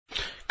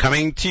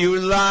coming to you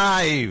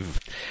live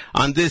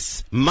on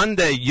this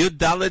Monday, Yud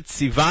Dalet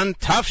Sivan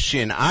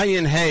Tafshin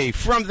Ayin Hey,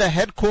 from the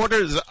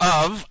headquarters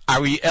of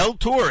Ariel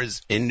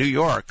Tours in New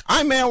York.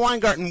 I'm Meir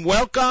Weingarten.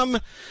 Welcome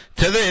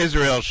to the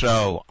Israel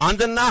Show on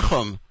the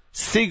Nachum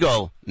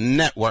Segal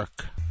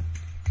Network.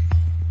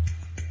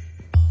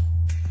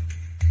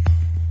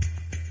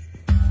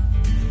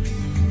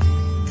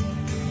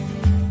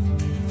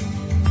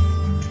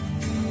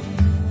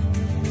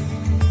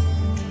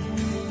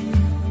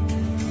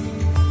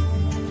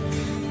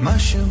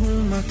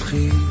 משהו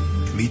מתחיל,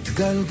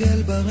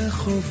 מתגלגל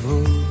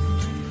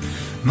ברחובות,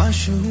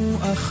 משהו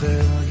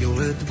אחר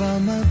יורד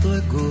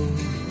במדרגות,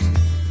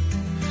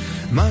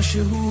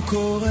 משהו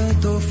קורה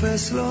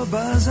תופס לו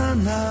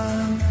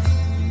בזנב,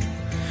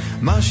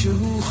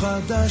 משהו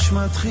חדש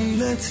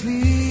מתחיל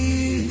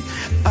אצלי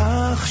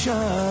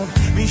עכשיו,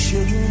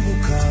 מישהו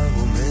מוכר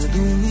עומד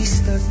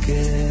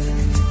ומסתכל,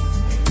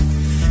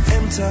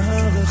 אמצע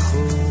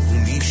הרחוב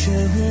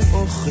ומישהו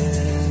אוכל,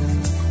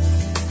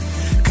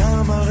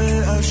 כמה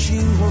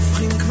רעשים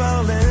הופכים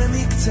כבר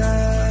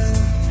למקצת,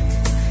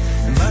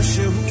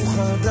 משהו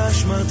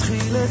חדש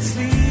מתחיל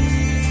אצלי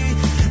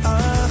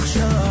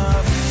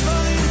עכשיו,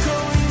 דברים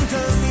קורים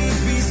תמיד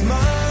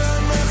בזמן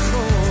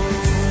נכון,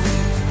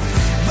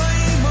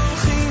 באים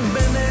הולכים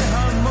בני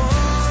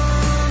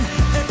המון,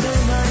 את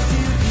עיניי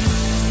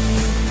תראי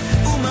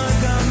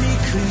ומגע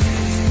מקרי,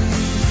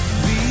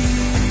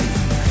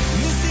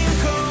 ניסים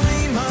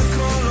קורים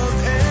הכל עוד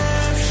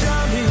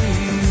אפשרי,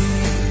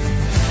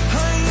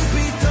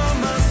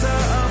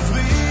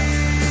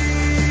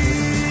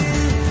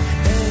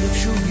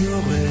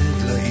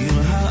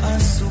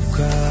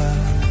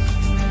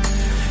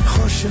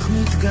 חושך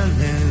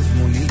מתגנב,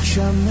 מונית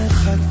שם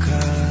מחכה,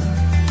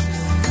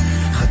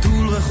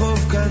 חתול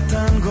רחוב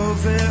קטן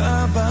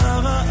גובע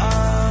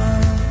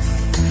ברעב,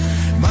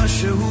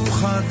 משהו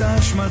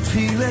חדש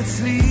מתחיל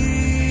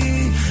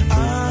אצלי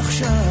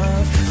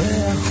עכשיו,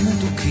 ריח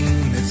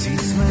מתוקים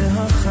מציץ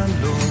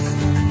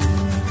מהחלום,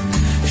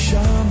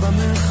 שם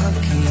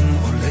במרחקים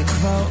עולה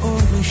כבר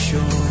אור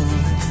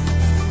ראשון,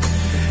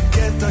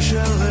 קטע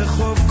של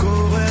רחוב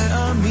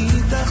קורע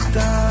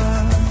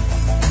מתחתיו,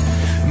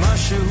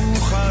 משהו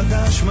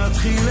חדש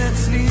מתחיל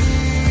אצלי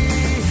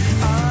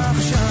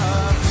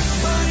עכשיו,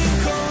 באים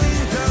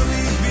קוראים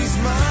תמיד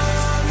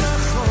בזמן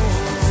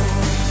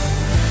נכון,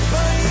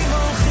 באים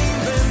הולכים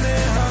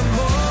בני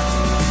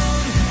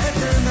המון,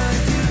 את עיניי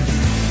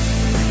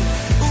תראי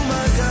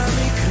ומגע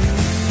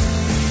מקרי,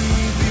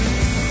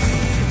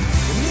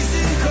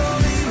 ניסים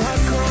קוראים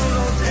הכל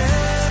עוד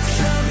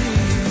אפשרי,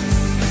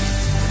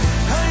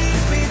 האם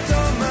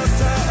פתאום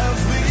אתה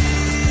עברי,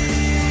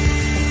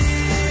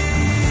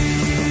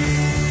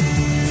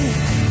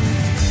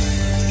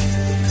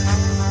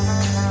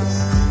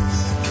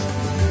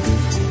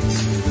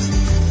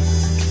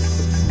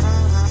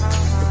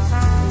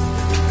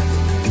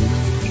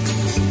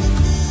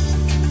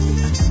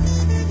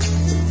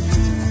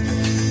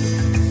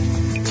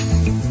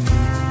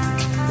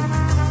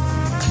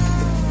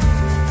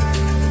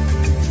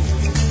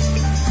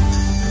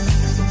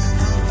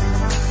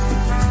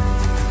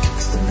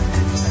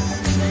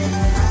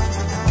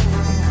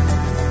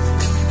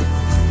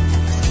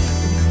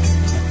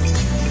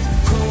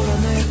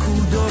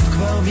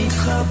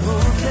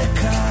 מתחברות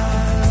לקו,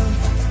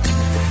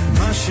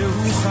 משהו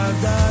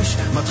חדש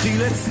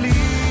מתחיל אצלי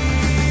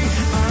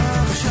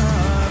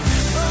עכשיו,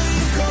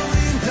 דברים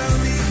קורים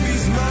תמיד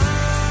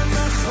בזמן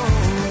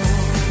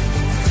נכון,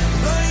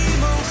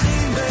 באים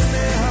הולכים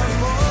בני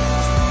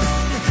המון,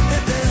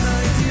 את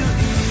עיניי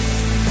תראי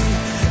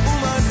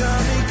ומגע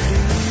מקרי,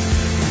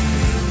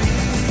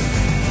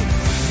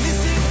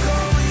 ניסים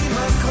קורים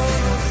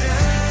הכל עוד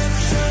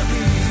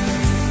אפשרי,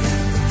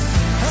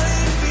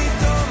 האם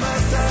פתאום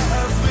אתה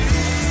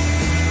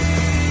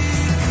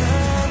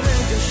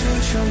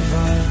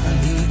שלווה,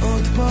 אני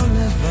עוד פה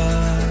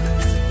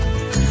לבד,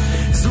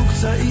 זוג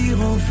צעיר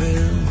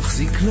עובר,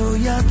 מחזיק לו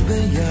יד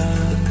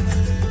ביד,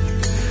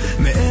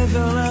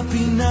 מעבר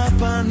לפינה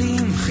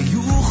פנים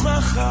חיוך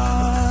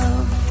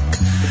רחב,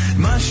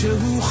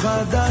 משהו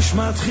חדש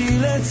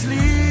מתחיל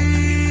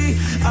אצלי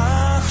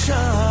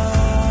עכשיו,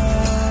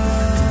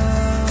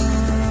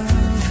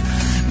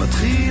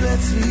 מתחיל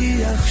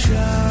אצלי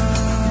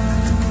עכשיו.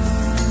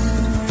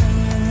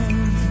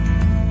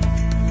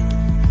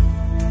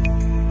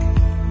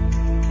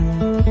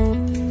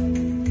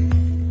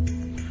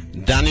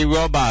 Danny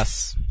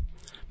Robas,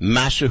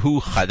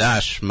 Mashahu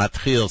Chadash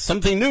Matchil.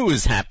 Something new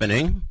is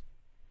happening.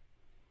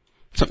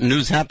 Something new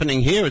is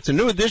happening here. It's a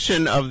new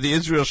edition of the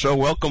Israel Show.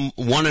 Welcome,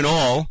 one and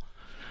all,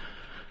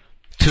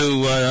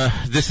 to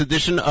this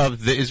edition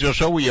of the Israel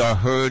Show. We are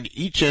heard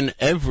each and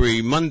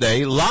every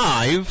Monday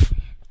live,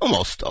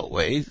 almost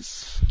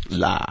always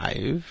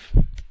live.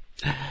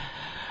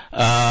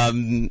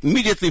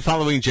 Immediately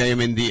following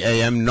JM in the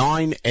AM,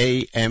 9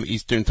 a.m.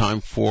 Eastern Time,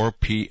 4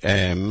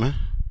 p.m.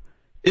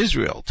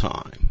 Israel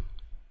time.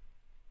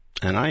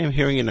 And I am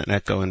hearing an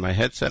echo in my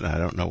headset. I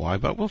don't know why,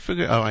 but we'll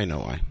figure. Oh, I know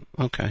why.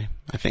 Okay.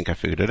 I think I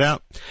figured it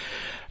out.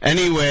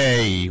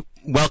 Anyway,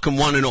 welcome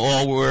one and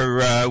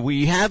all.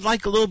 We had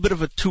like a little bit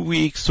of a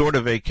 2-week sort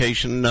of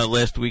vacation.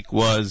 Last week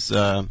was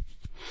in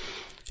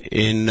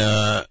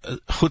Chutz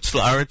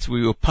La'aretz.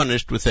 We were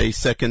punished with a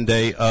second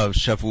day of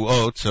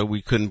Shavuot, so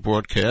we couldn't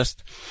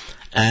broadcast.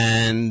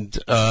 And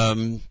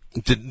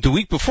the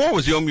week before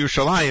was Yom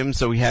Yerushalayim,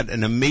 so we had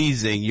an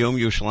amazing Yom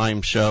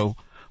Yerushalayim show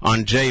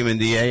on JM in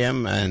the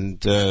AM,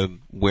 and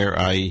where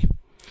I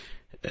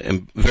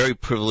am very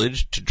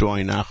privileged to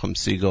join Nachum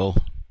Segal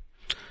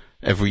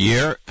every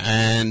year.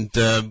 And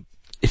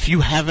if you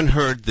haven't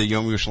heard the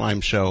Yom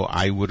Yerushalayim show,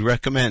 I would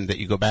recommend that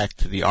you go back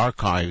to the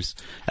archives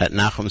at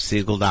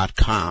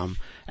NachumSegal.com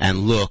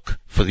and look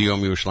for the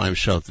Yom Yerushalayim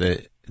show.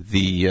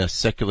 The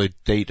secular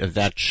date of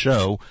that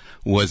show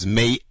was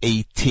May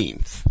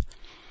 18th.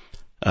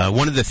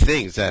 One of the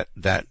things that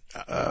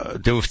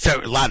there were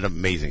a lot of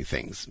amazing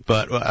things,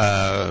 but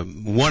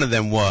one of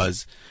them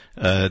was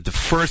the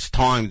first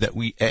time that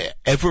we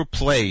ever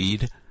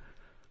played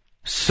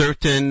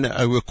certain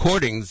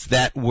recordings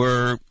that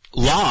were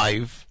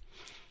live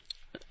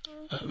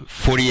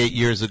 48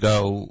 years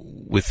ago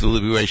with the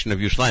liberation of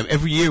Yerushalayim.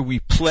 Every year we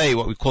play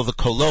what we call the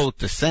kolot,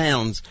 the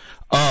sounds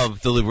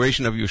of the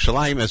liberation of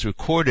Yerushalayim as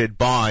recorded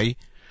by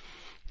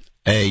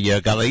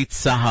a Galei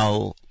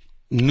Tzahal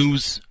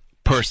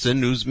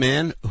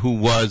newsman who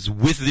was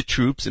with the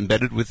troops,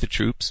 embedded with the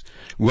troops,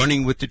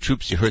 running with the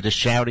troops. You heard the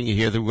shouting, you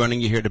hear the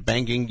running, you hear the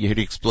banging, you hear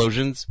the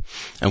explosions.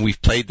 And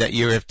we've played that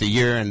year after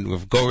year, and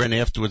with Goren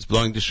afterwards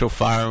blowing the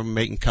shofar,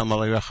 making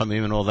Kamalei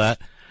Rachamim and all that.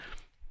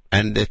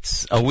 And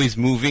it's always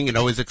moving and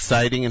always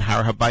exciting, and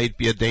Har Habayit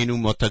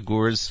B'Yadeinu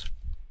Motagur's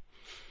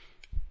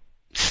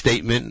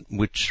statement,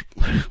 which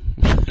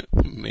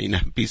may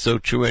not be so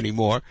true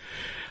anymore.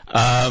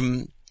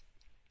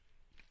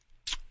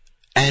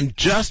 And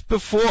just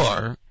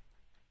before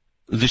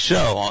the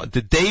show,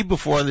 the day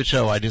before the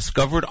show, I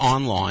discovered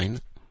online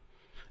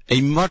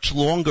a much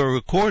longer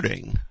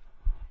recording,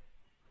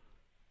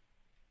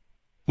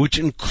 which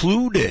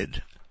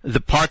included the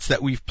parts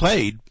that we've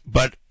played,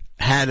 but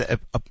had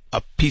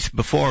a piece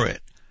before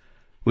it,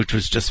 which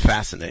was just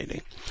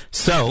fascinating.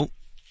 So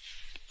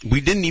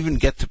we didn't even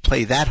get to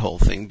play that whole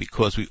thing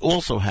because we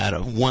also had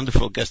a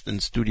wonderful guest in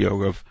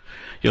studio of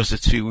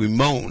Yosef Tzvi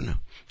Rimon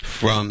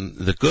from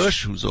the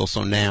Gush, who's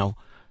also now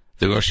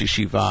the Rosh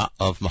Yeshiva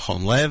of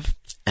Machon Lev,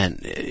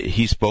 and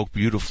he spoke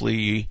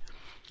beautifully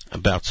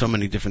about so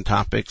many different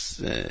topics,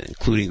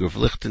 including Rav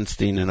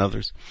Lichtenstein and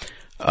others.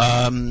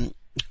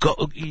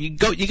 You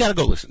gotta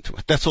go listen to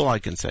it. That's all I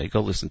can say. Go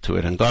listen to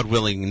it, and God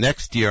willing,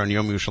 next year on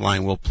Yom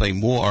Yerushalayim we'll play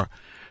more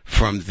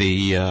from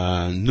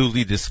the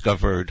newly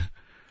discovered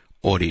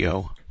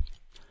audio.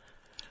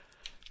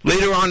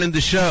 Later on in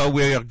the show,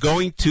 we are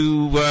going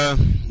to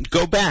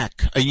go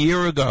back a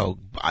year ago.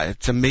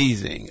 It's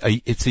amazing.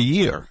 It's a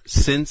year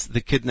since the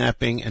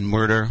kidnapping and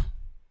murder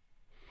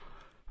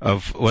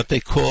of what they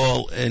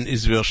call in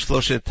Israel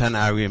Shloshet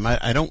Hanarim.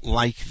 I don't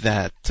like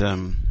that.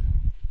 Don't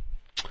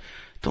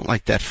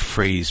like that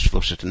phrase,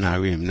 Shloshet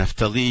Hanarim.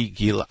 Naftali,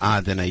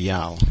 Gilad, and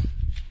Ayal.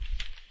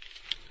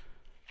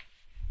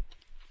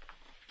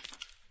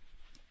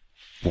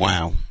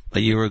 Wow,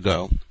 a year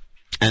ago.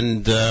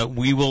 And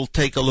we will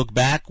take a look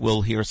back.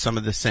 We'll hear some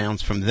of the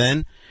sounds from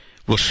then.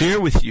 We'll share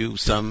with you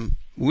some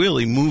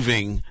really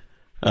moving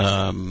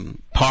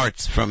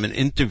parts from an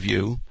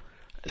interview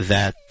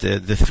that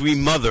the three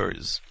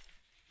mothers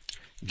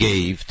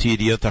gave to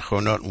Yediot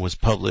Achronot and was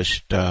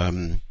published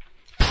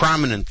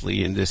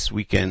prominently in this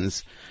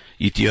weekend's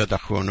Yediot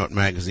Achronot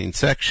magazine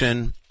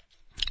section,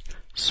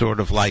 sort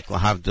of like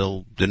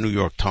Lahavdil, the New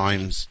York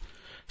Times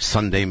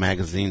Sunday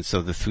magazine.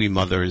 So the three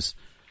mothers,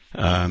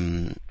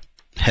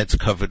 heads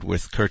covered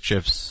with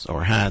kerchiefs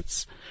or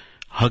hats,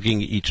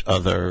 hugging each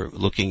other,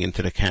 looking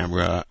into the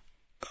camera.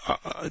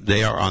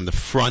 They are on the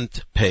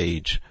front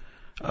page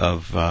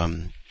of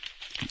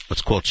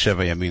what's called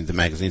Sheva Yamim, the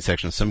magazine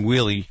section. Some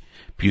really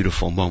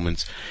beautiful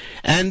moments.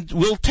 And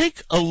we'll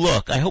take a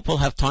look. I hope we'll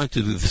have time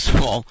to do this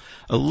all.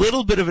 A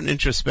little bit of an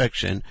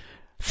introspection.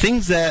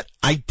 Things that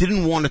I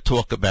didn't want to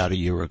talk about a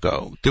year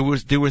ago. There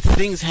were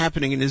things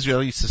happening in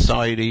Israeli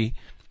society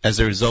as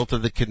a result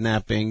of the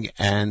kidnapping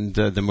and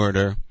the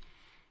murder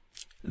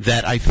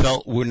that I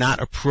felt were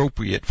not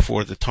appropriate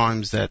for the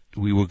times that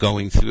we were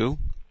going through.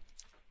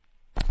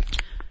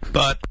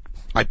 But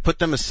I put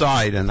them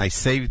aside and I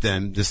saved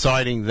them,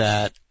 deciding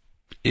that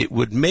it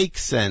would make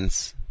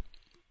sense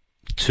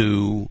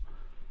to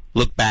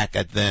look back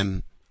at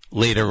them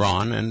later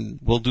on, and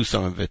we'll do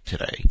some of it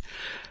today.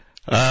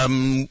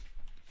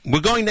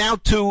 We're going now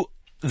to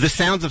The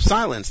Sounds of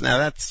Silence. Now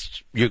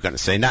that's, you're going to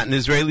say, not an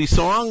Israeli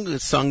song,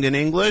 it's sung in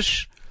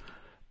English.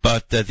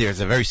 But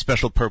there's a very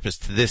special purpose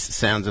to this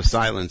Sounds of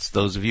Silence.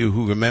 Those of you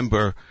who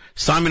remember,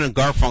 Simon and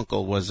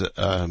Garfunkel was the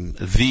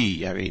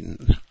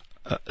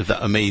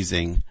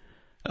amazing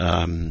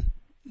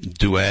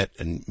duet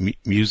and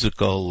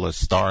musical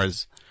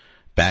stars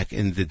back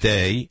in the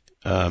day,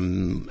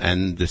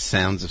 and the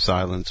Sounds of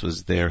Silence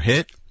was their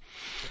hit.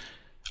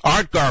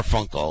 Art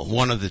Garfunkel,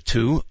 one of the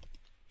two,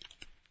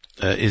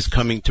 is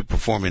coming to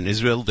perform in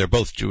Israel. They're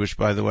both Jewish,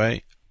 by the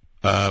way.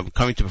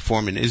 coming to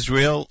perform in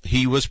Israel.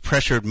 He was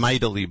pressured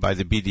mightily by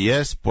the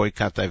BDS,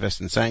 Boycott,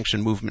 Divest and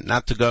Sanction movement,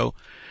 not to go.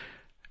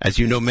 As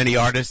you know, many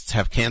artists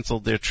have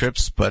canceled their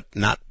trips, but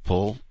not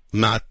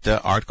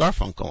Art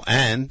Garfunkel.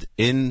 And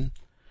in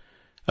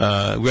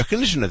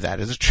recognition of that,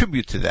 as a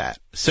tribute to that,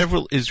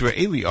 several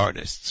Israeli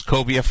artists,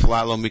 Kobi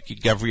Aflalo, Miki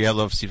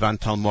Gavrielov, Sivan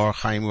Talmor,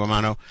 Chaim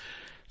Romano,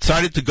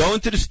 decided to go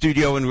into the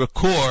studio and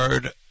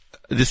record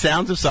The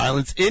Sounds of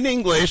Silence in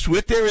English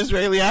with their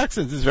Israeli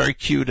accents. It's very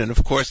cute, and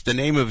of course the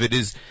name of it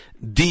is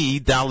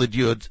D Daled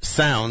Yud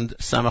Sound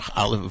Samach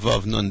Aleph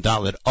Vav Nun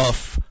Daled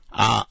Of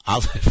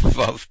Aleph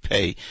Vav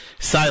Pei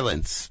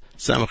Silence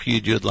Samach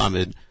Yud Yud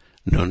Lamed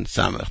Nun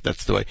Samach.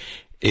 That's the way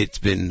it's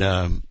been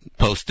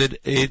posted.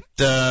 It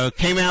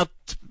came out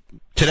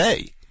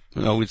today.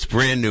 It's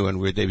brand new,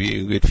 and we're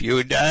debuting it for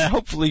you.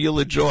 Hopefully you'll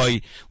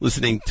enjoy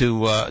listening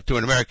to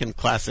an American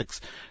classic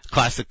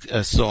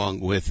song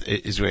with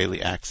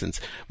Israeli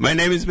accents. My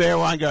name is Meir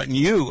Weingart, and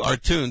you are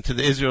tuned to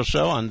the Israel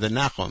Show on the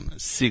Nachum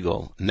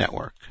Segal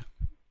Network.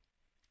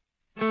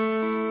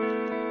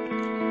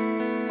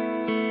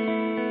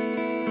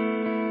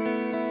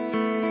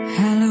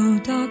 Hello,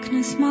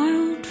 darkness, my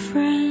old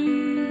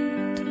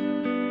friend.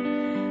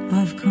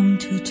 I've come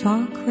to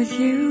talk with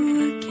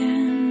you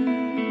again.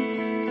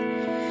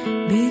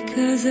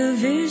 Because a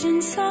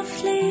vision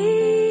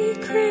softly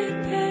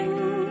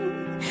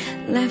creeping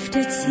left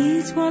its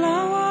seeds while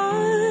I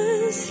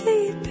was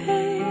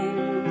sleeping,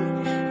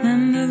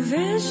 and the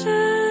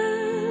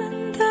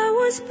vision that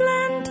was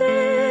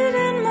blended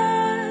in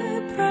my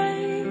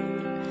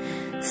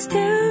brain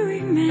still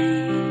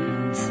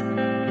remains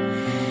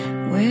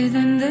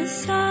within the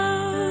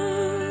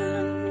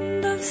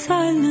sound of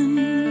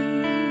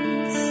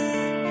silence.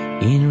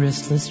 In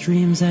restless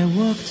dreams I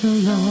walked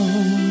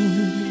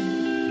alone,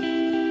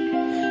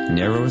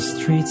 narrow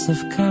streets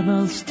of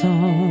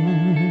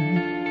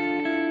cobblestone,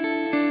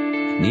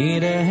 near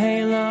the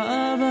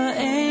halo of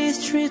a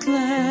street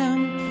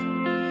lamp.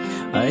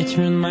 I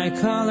turned my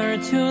collar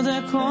to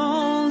the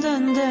cold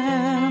and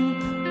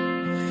damp,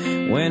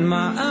 when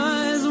my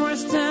eyes were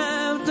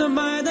stabbed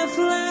by the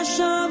flash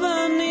of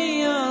a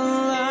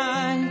neon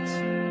light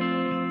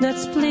that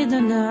split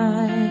the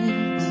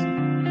night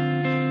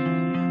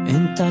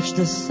and touched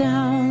the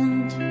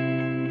sound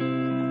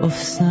of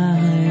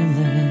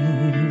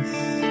silence.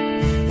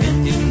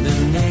 And in the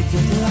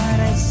naked light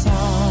I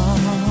saw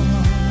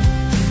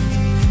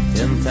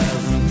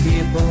 10,000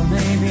 people,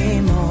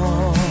 maybe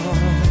more.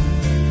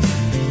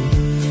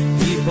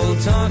 People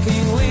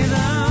talking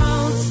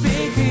without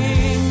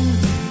speaking,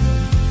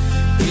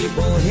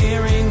 people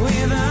hearing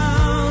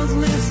without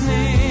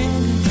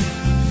listening,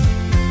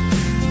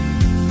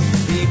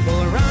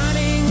 people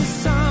writing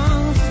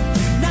songs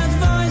that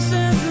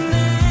voices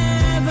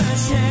never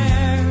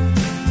share,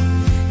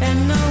 and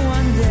no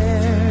one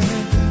dared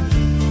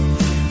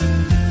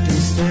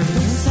disturb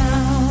the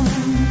sound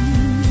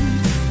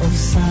of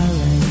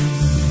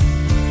silence.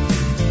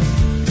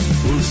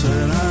 Who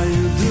said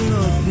you do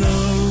not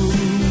know?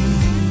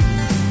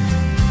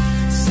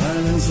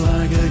 Silence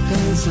like a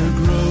cancer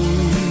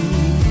grows.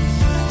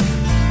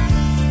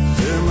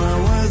 Hear my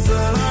words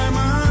that I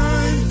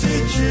might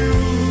teach you.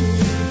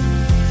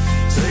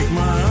 Take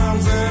my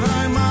arms that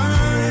I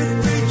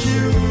might reach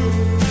you.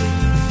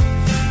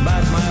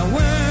 But my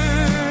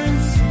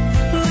words,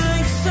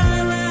 like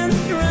silent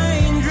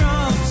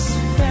raindrops,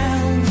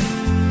 fell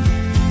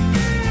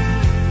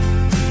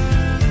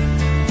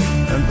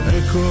And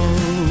echo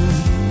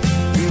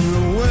in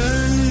the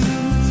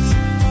winds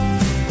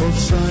of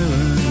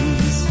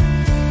silence.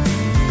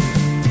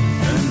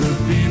 And the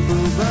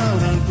people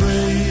bowed and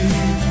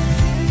prayed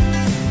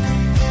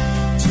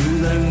to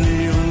the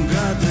neon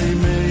god they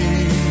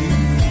made.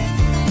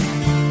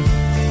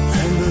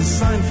 And the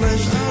sign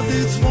flashed out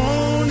its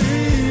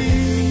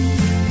warning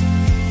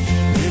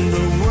in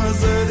the words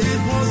that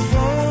it was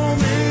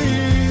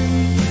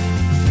forming.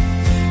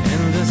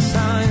 and the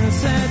sign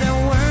said the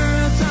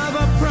words of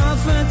a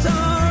prophet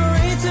are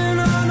written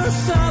on the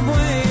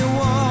subway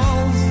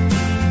walls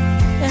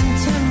and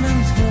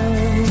tenement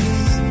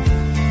halls,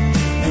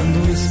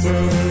 And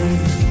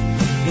whispered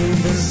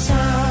in the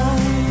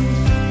sound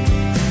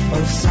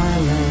of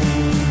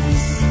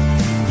silence.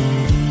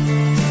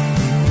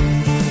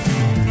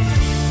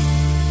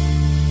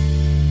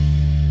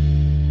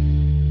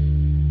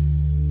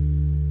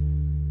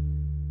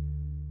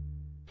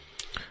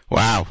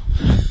 Wow.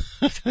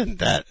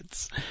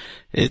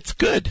 It's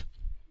good.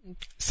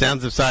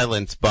 Sounds of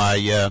Silence by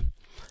a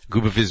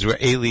group of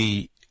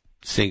Israeli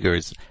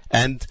singers.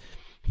 And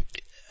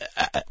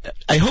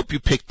I hope you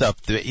picked up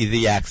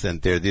the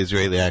accent there. The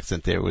Israeli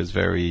accent there was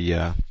very,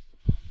 I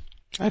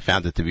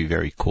found it to be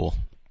very cool.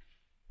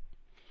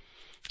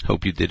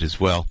 Hope you did as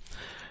well.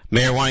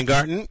 Meir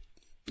Weingarten,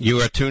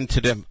 you are tuned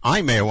to the,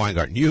 I'm Meir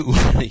Weingarten. You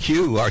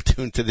are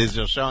tuned to the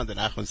Israel Show on the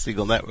Nachum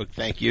Segal Network.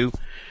 Thank you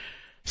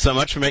so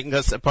much for making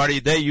us a part of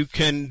your day. You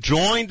can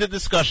join the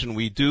discussion.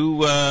 We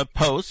do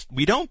post.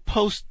 We don't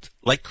post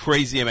like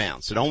crazy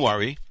amounts, so don't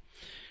worry.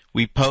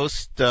 We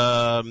post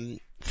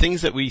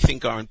things that we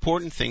think are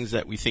important, things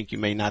that we think you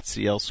may not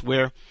see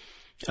elsewhere.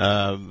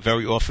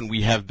 Very often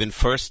we have been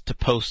first to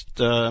post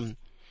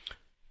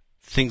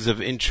things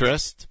of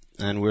interest,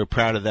 and we're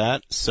proud of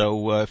that.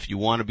 So if you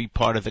want to be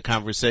part of the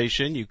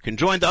conversation, you can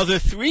join the other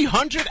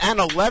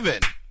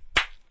 311.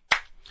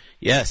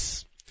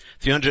 Yes,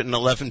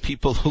 311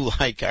 people who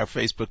like our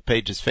Facebook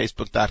page is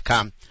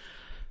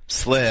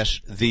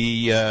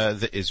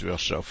facebook.com/the Israel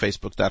Show.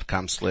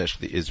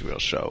 Facebook.com/the Israel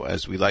Show.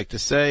 As we like to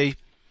say,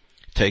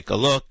 take a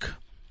look,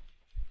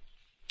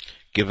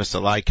 give us a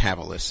like, have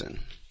a listen.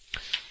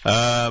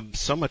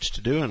 So much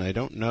to do, and I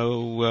don't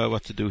know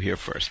what to do here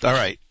first. All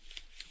right,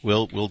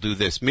 we'll do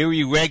this. Miri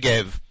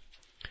Regev.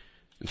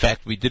 In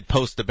fact, we did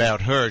post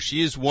about her.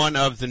 She is one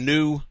of the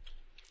new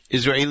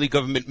Israeli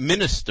government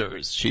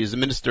ministers. She is a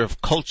minister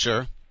of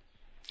culture.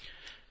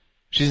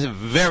 She has a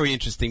very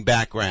interesting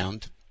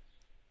background.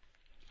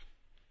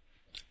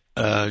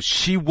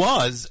 She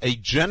was a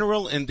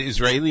general in the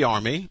Israeli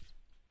army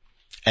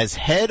as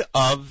head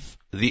of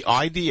the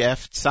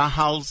IDF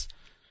Tzahal's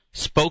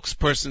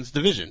spokesperson's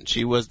division.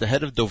 She was the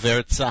head of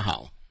Doveret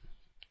Tzahal,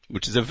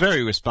 which is a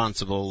very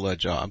responsible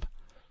job.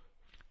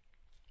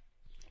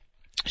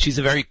 She's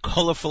a very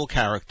colorful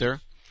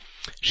character.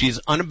 She's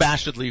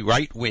unabashedly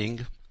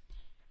right-wing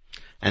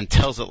and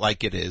tells it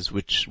like it is,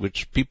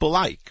 which people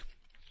like.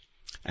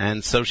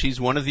 And so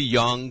she's one of the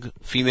young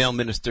female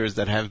ministers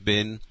that have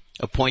been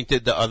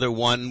appointed. The other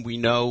one we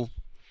know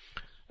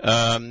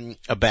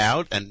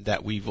about, and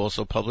that we've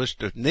also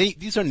published.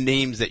 These are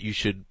names that you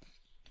should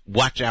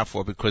watch out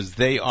for because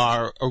they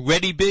are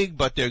already big,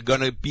 but they're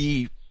going to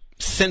be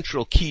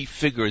central key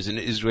figures in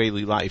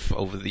Israeli life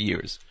over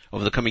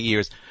the coming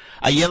years.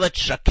 Ayelet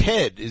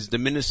Shaked is the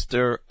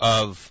Minister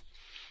of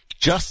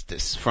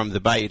Justice from the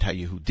Bayit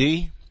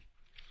HaYehudi,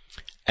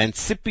 and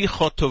Tzipi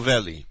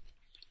Chotoveli.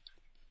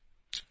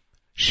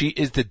 She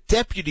is the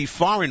Deputy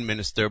Foreign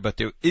Minister, but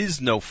there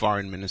is no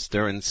Foreign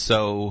Minister, and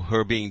so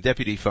her being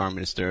Deputy Foreign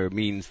Minister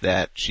means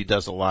that she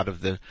does a lot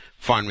of the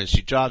Foreign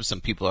Ministry jobs. Some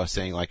people are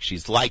saying like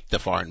she's like the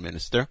Foreign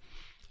Minister.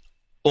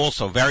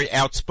 Also very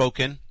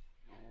outspoken,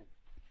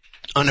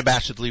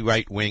 unabashedly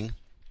right-wing.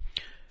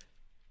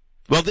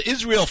 Well, the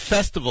Israel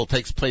Festival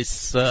takes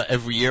place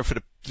every year.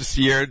 This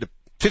year, the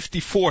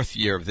 54th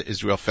year of the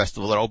Israel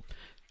Festival. It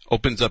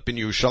opens up in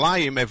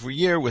Yerushalayim every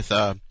year with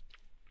a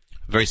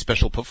very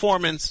special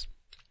performance.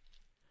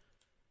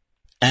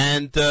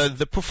 And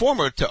the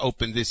performer to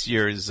open this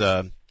year's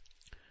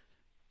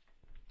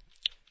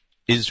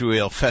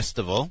Israel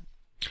Festival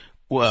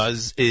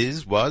was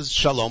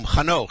Shalom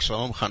Chanoch.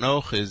 Shalom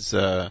Chanoch is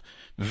a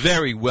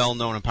very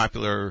well-known and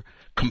popular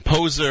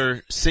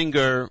composer,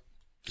 singer,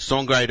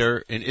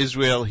 songwriter in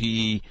Israel.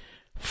 He,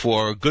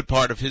 for a good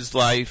part of his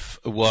life,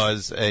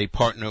 was a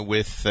partner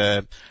with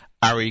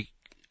Arik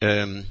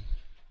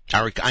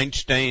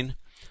Einstein.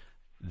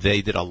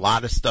 They did a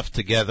lot of stuff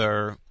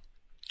together.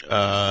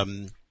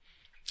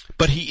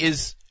 But he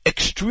is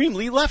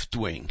extremely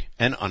left-wing,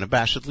 and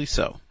unabashedly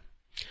so.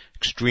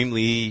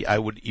 Extremely, I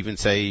would even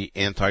say,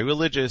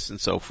 anti-religious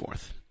and so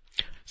forth.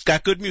 It's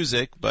got good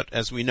music, but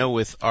as we know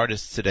with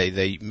artists today,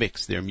 they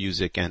mix their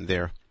music and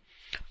their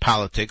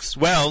politics.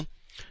 Well,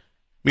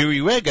 Miri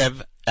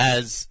Regev,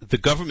 as the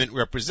government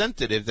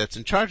representative that's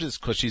in charge of this,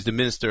 because she's the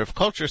Minister of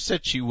Culture,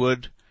 said she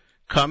would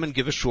come and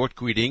give a short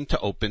greeting to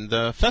open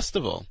the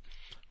festival,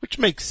 which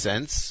makes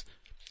sense,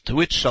 to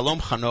which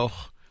Shalom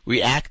Chanoch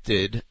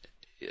reacted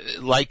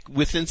like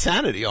with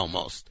insanity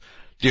almost.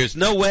 There's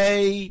no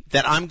way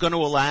that I'm going to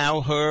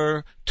allow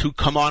her to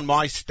come on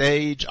my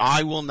stage.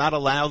 I will not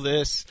allow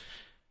this.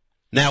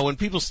 Now, when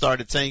people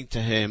started saying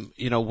to him,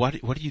 what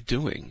are you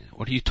doing?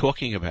 What are you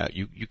talking about?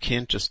 You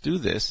can't just do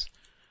this.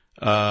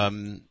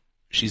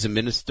 She's a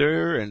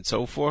minister and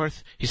so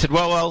forth. He said,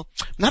 well,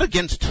 I'm not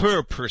against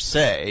her per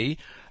se.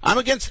 I'm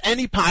against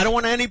I don't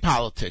want any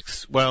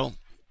politics. Well,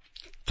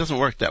 it doesn't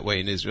work that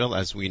way in Israel,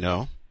 as we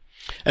know.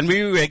 And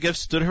Miri Regev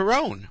stood her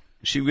own.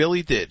 She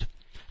really did.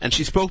 And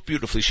she spoke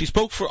beautifully. She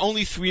spoke for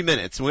only 3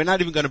 minutes. And we're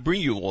not even going to bring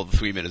you all the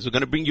 3 minutes. We're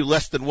going to bring you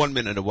less than 1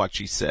 minute of what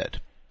she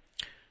said.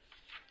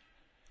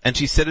 And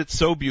she said it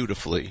so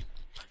beautifully.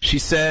 She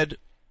said,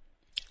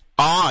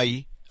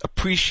 I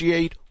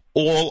appreciate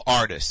all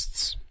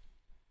artists.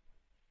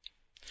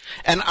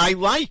 And I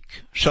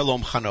like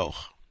Shalom Chanoch.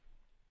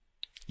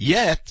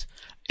 Yet,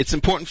 it's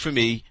important for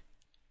me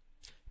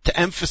to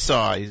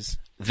emphasize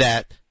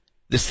that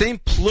the same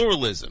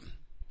pluralism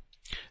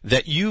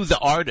that you, the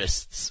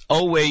artists,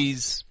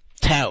 always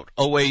tout,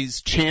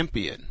 always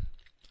champion.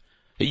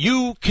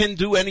 You can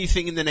do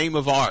anything in the name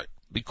of art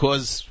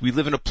because we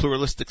live in a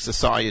pluralistic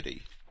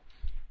society.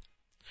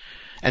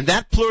 And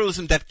that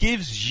pluralism that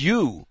gives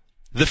you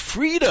the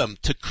freedom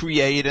to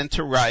create and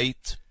to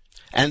write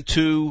and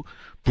to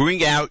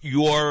bring out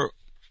your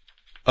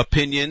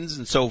opinions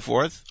and so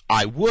forth,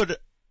 I would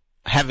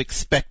have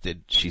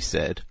expected, she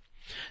said,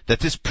 that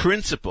this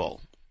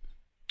principle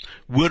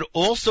would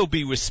also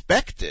be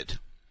respected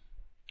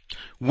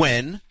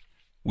when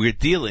we're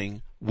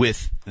dealing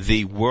with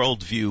the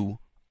worldview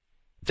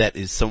that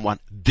is somewhat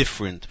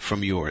different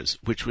from yours,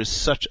 which was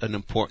such an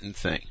important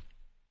thing.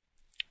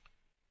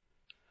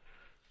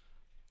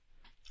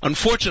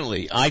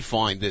 Unfortunately, I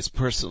find this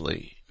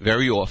personally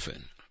very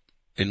often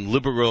in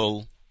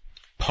liberal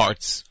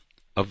parts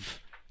of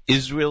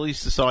Israeli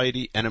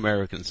society and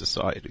American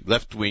society,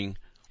 left-wing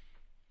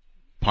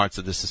parts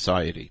of the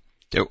society.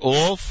 They're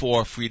all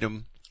for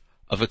freedom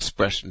of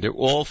expression. They're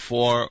all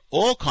for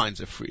all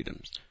kinds of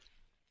freedoms.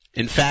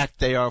 In fact,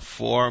 they are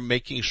for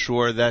making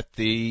sure that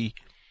the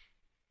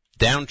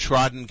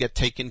downtrodden get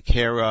taken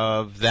care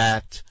of,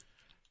 that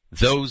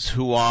those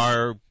who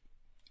are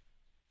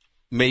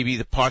maybe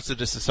the parts of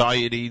the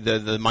society,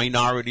 the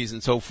minorities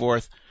and so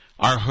forth,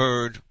 are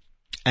heard.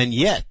 And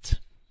yet,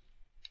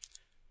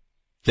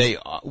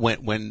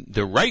 when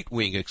the right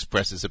wing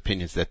expresses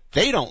opinions that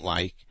they don't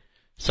like,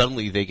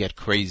 suddenly they get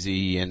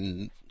crazy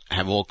and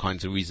have all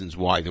kinds of reasons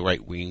why the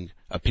right wing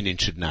opinion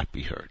should not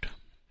be heard.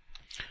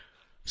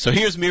 So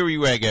here's Miri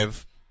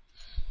Regev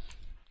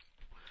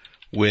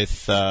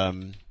with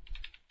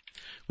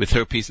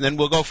her piece, and then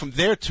we'll go from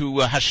there to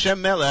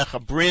Hashem Melech, a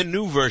brand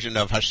new version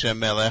of Hashem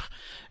Melech,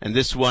 and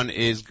this one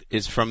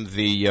is from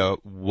the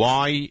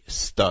Y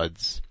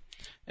Studs,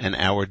 and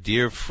our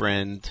dear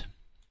friend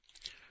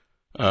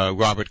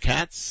Robert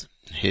Katz,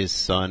 his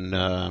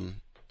son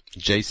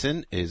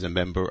Jason is a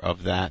member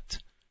of that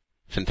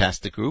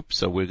fantastic group,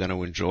 so we're going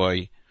to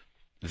enjoy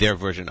their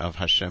version of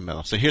Hashem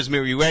Melech. So here's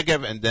Miri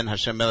Regev, and then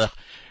Hashem Melech.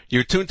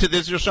 You're tuned to the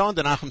Israel Show on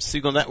the Nachum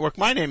Segal Network.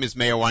 My name is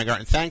Meir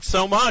Weingarten. Thanks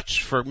so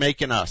much for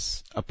making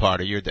us a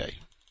part of your day.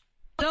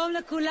 שלום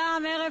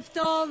לכולם, ערב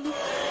טוב.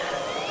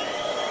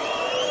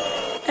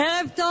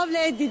 ערב טוב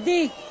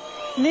לידידי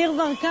ניר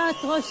ברקת,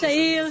 ראש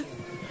העיר.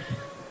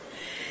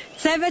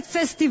 צוות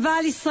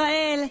פסטיבל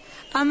ישראל,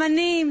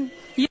 אמנים.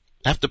 I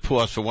have to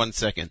pause for 1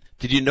 second.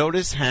 Did you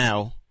notice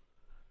how,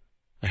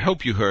 I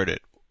hope you heard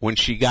it, when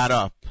she got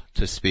up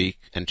to speak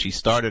and she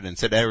started and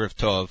said Erev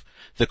Tov,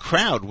 the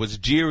crowd was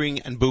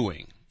jeering and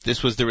booing.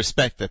 This was the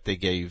respect that they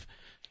gave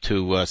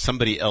to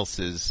somebody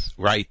else's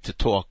right to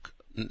talk,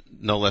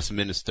 no less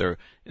minister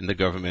in the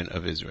government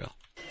of Israel.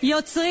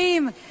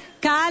 יוצרים,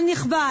 קהל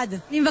נכבד,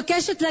 אני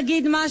מבקשת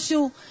להגיד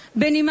משהו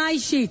בנימה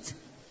אישית.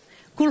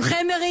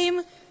 כולכם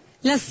ערים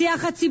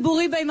לשיח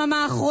הציבורי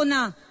ביממה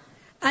האחרונה.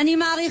 אני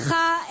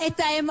מעריכה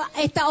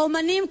את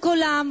האומנים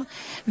כולם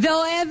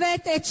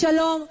ואוהבת את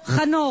שלום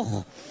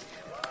חנוך.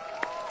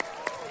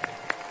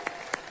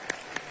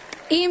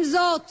 עם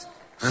זאת,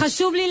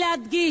 חשוב לי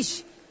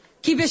להדגיש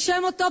כי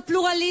בשם אותו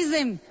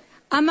פלורליזם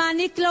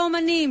המעניק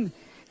לאומנים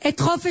את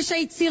חופש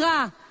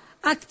היצירה,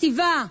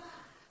 הכתיבה,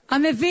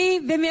 המביא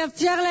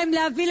ומאפשר להם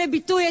להביא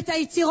לביטוי את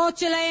היצירות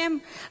שלהם,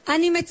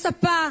 אני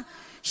מצפה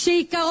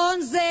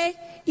שעיקרון זה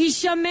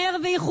יישמר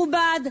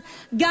ויכובד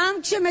גם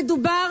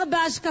כשמדובר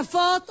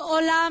בהשקפות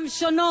עולם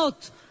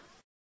שונות.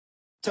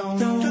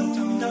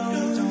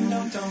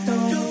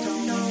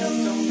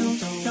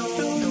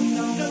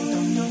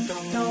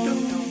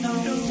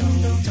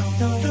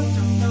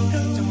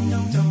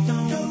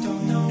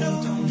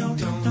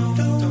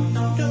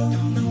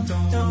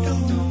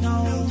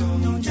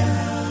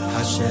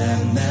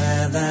 Hashem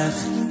Melech,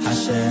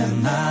 Hashem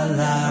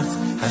Malach,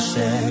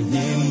 Hashem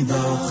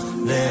Nimdoch,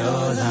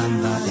 Le'olam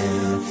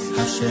Va'ed.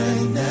 Hashem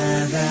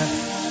Melech,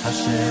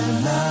 Hashem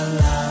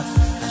Malach,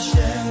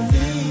 Hashem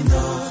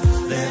Nimdoch,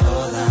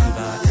 Le'olam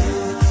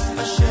Va'ed.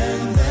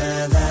 Hashem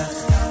Melech,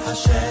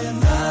 Hashem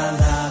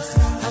Malach,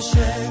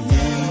 Hashem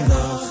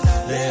Nimdoch,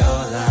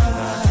 Le'olam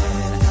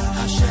Va'ed.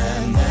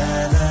 Hashem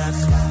Melech,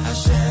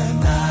 Hashem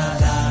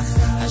Malach,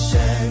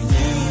 Hashem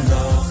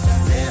Nimdoch,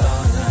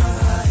 Le'olam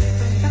Va'ed.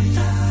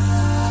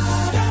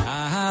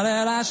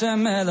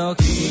 Hashem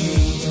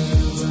Elokim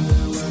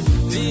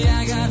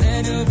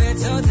V'yagadenu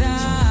b'toda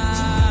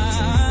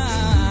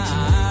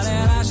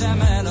Hashem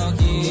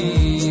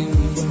Elokim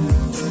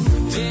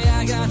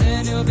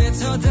V'yagadenu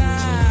b'toda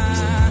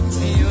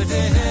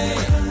Yudehei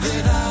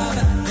v'vav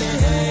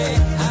v'hei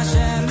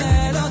Hashem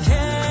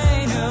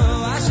Elokeinu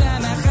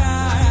Hashem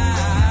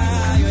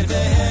Echad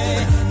Yudehei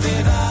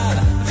v'vav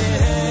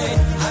v'hei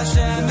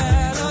Hashem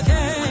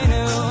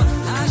Elokeinu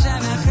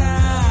Hashem Echad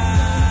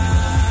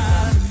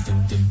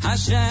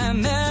Hashem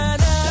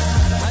Melech,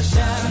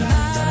 Hashem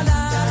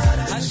Malach,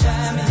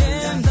 Hashem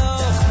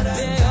Yimdoch,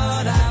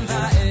 Le'olam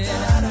Va'ed.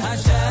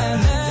 Hashem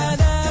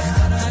Melech,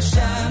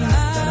 Hashem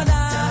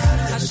Malach,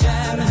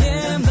 Hashem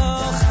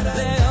Yimdoch,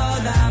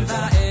 Le'olam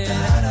Va'ed.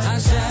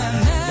 Hashem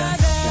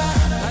Melech,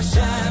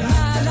 Hashem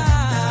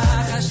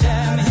Malach,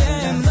 Hashem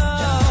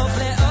Yimdoch,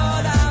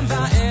 Le'olam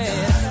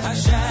Va'ed.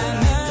 Hashem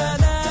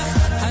Melech,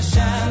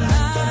 Hashem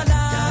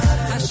Malach,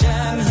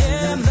 Hashem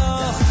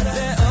Yimdoch,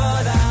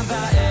 Le'olam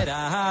Va'ed.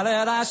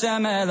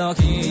 Hashem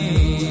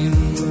Elokim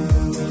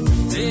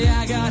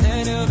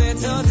V'yagadenu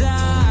b'toda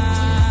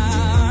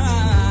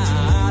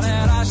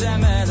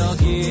Hashem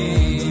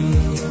Elokim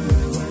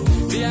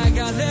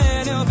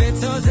V'yagadenu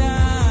b'toda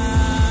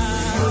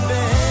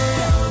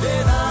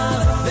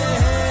V'vav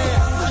v'hei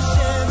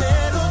Hashem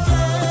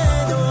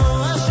Elokeinu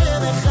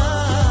Hashem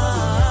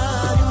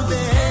Echad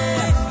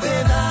Yudehei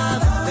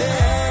v'vav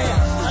v'hei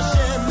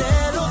Hashem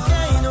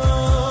Elokeinu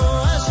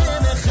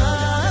Hashem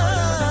Echad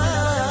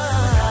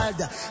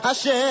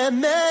Hashem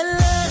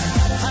Melech,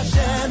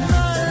 Hashem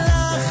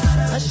Malach,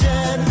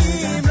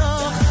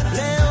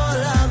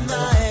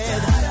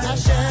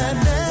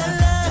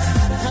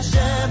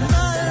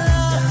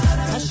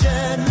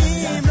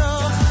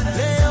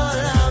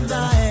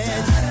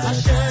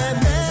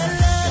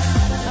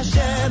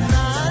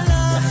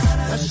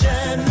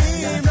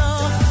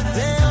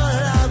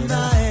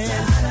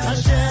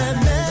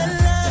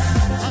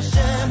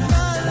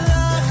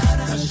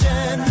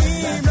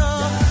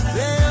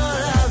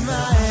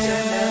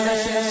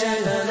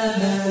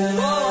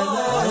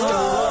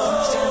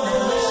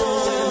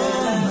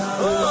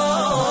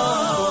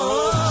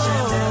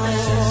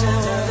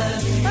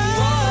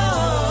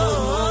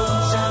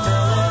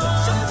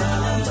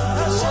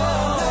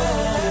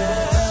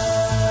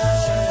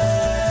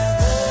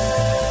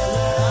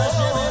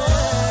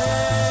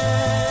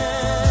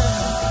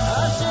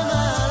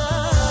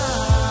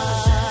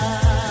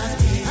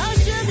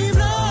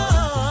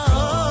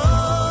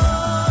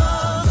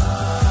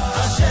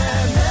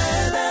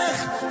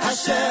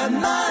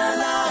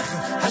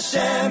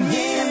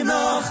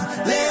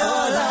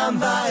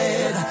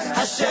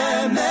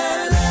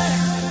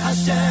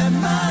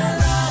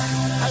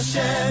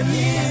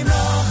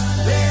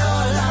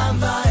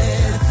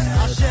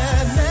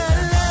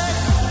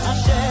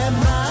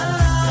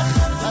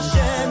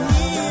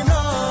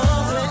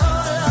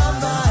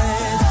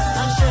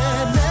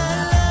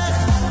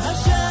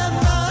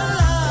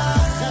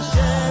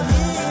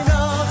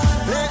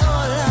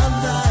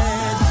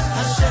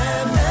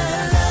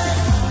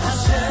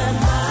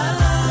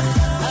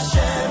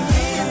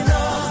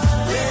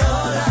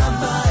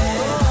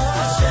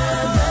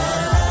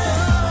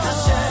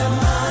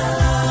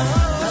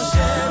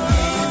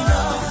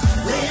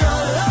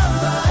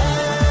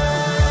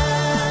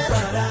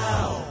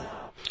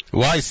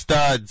 Bye,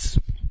 studs.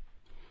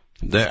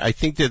 I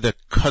think they're the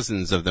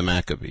cousins of the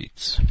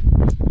Maccabees.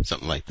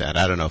 Something like that.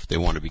 I don't know if they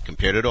want to be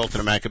compared at all to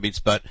the Maccabees,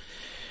 but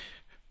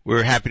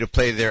we're happy to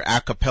play their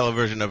a cappella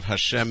version of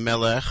Hashem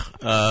Melech.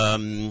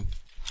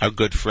 Our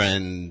good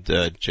friend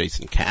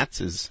Jason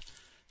Katz is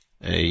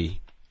a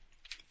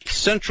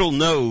central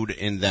node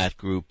in that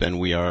group, and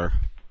we are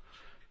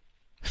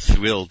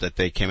thrilled that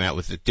they came out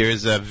with it.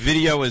 There's a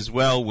video as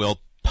well. We'll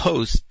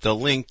post the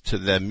link to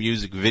the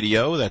music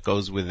video that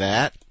goes with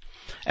that,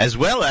 as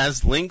well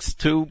as links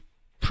to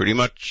pretty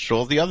much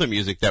all the other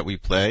music that we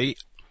play.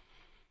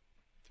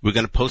 We're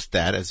going to post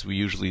that, as we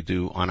usually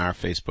do, on our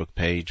Facebook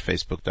page,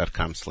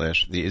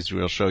 facebook.com/The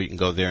Israel Show. You can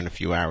go there in a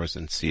few hours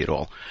and see it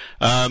all.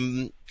 A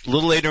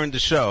little later in the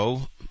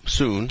show,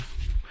 soon,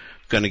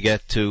 going to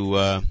get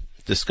to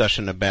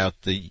discussion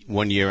about the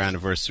 1-year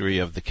anniversary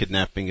of the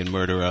kidnapping and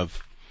murder of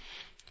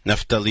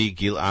Naftali,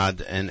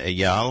 Gilad, and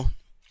Eyal.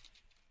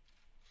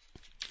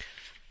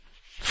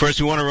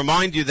 First, we want to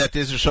remind you that the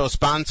Israel Show is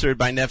sponsored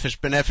by Nefesh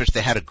B'Nefesh.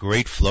 They had a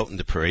great float in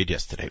the parade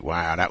yesterday.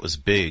 Wow, that was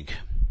big.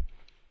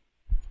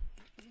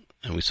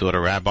 And we saw the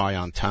rabbi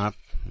on top,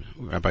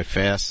 Rabbi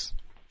Fass.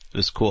 It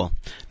was cool.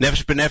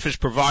 Nefesh B'Nefesh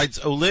provides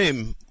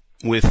Olim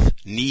with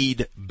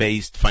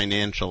need-based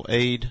financial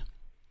aid,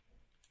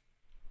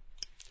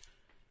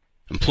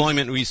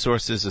 employment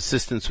resources,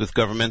 assistance with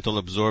governmental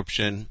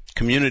absorption,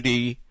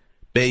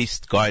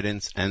 community-based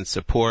guidance and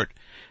support.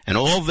 And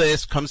all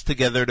this comes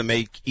together to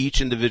make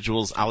each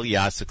individual's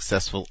aliyah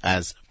successful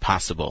as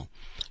possible.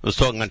 I was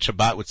talking on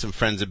Shabbat with some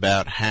friends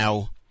about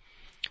how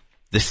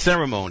the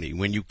ceremony,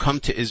 when you come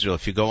to Israel,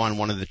 if you go on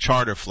one of the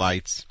charter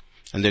flights,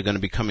 and they're going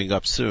to be coming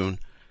up soon,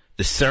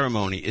 the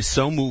ceremony is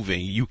so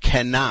moving, you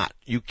cannot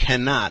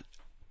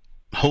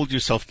hold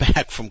yourself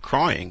back from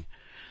crying.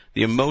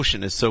 The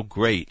emotion is so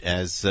great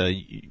as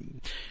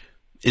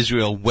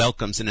Israel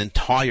welcomes an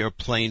entire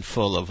plane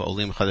full of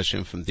Olim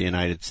Chadashim from the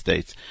United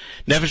States.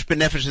 Nefesh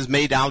B'Nefesh has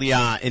made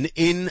Aliyah an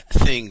in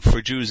thing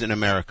for Jews in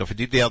America. For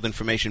detailed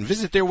information,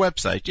 visit their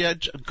website. Yeah,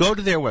 go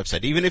to their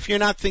website. Even if you're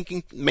not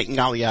thinking making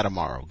Aliyah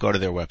tomorrow, go to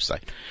their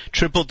website.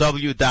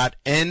 www.nbn,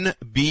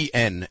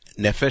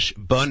 Nefesh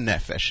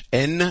B'Nefesh,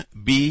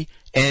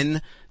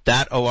 nbn.org.il,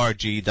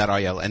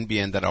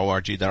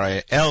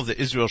 nbn.org.il.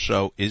 The Israel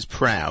Show is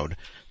proud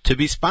to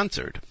be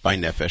sponsored by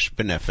Nefesh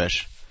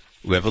B'Nefesh,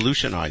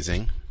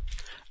 revolutionizing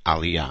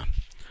Aliyah.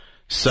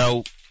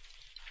 So,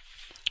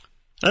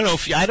 I don't know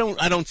if I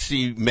don't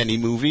see many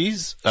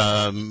movies,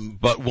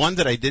 but one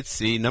that I did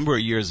see a number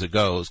of years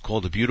ago is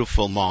called A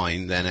Beautiful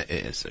Mind, and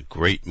it's a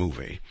great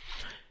movie.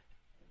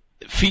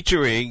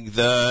 Featuring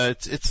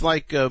it's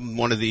like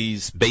one of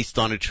these based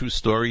on a true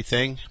story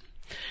thing.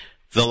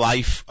 The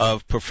life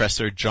of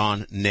Professor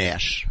John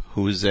Nash,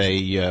 who's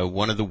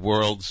one of the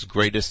world's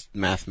greatest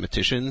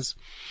mathematicians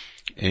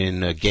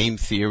in game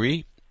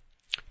theory.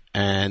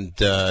 And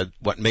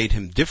what made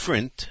him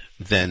different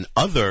than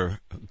other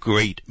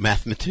great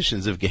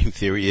mathematicians of game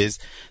theory is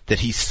that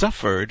he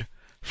suffered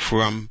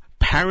from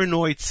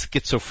paranoid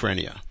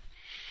schizophrenia.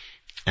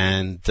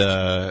 And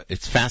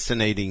it's a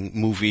fascinating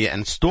movie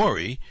and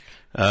story.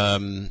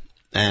 And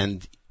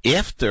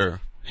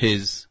after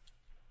his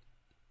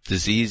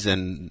disease,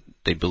 and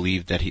they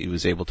believe that he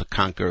was able to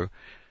conquer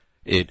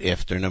it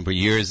after a number of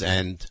years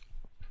and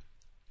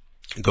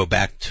go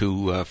back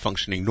to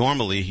functioning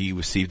normally, he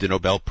received a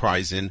Nobel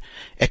Prize in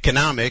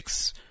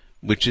economics,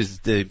 which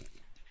is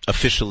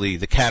officially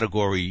the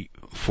category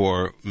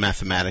for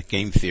mathematic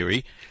game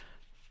theory.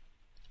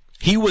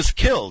 He was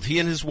killed. He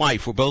and his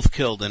wife were both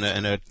killed in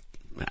a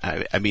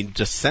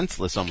just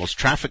senseless almost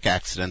traffic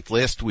accident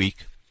last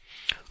week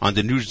on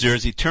the New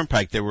Jersey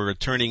Turnpike. They were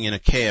returning in a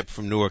cab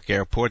from Newark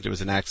Airport. There was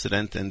an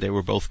accident, and they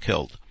were both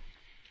killed.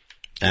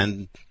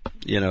 And,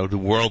 the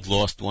world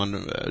lost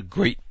one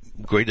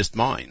greatest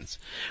minds.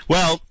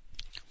 Well,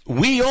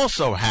 we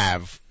also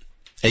have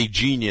a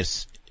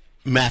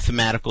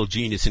mathematical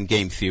genius in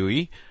game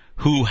theory,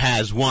 who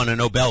has won a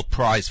Nobel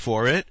Prize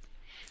for it,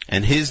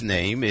 and his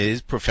name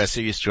is Professor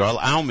Yisrael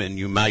Aumann.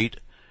 You might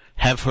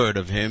have heard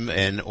of him,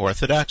 an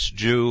Orthodox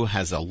Jew,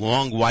 has a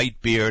long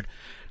white beard,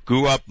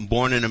 grew up,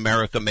 born in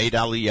America, made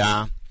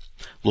Aliyah,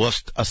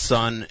 lost a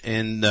son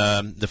in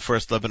the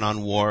First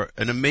Lebanon War,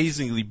 an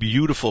amazingly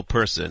beautiful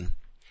person.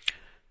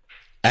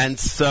 And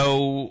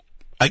so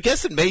I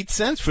guess it made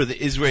sense for the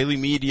Israeli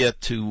media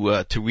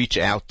to reach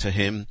out to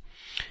him,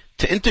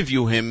 to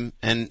interview him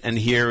and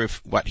hear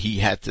what he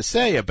had to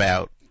say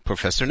about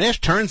Professor Nash.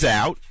 Turns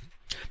out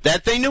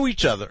that they knew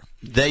each other.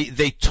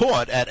 They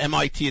taught at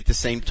MIT at the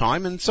same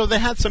time, and so they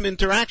had some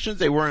interactions.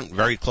 They weren't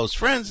very close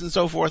friends and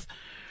so forth,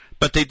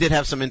 but they did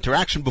have some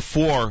interaction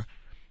before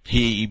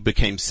he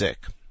became sick.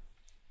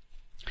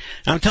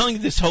 Now, I'm telling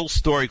you this whole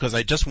story because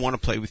I just want to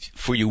play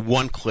for you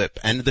one clip,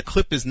 and the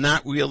clip is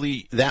not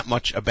really that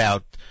much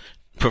about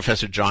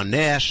Professor John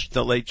Nash,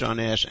 the late John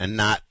Nash, and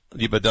not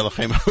Yibadel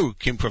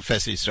Kim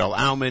Professor Yisrael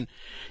Aumann.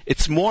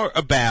 It's more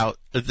about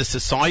the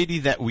society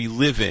that we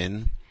live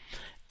in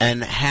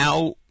and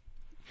how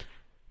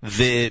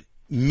the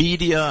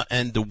media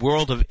and the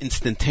world of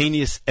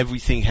instantaneous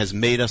everything has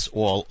made us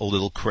all a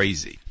little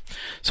crazy.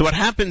 So what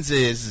happens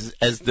is,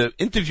 as the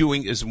interview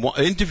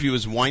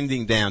is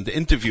winding down, the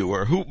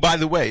interviewer, who, by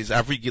the way, is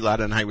Avri Gilad,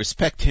 and I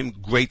respect him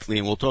greatly,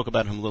 and we'll talk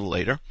about him a little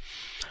later,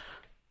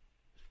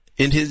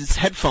 in his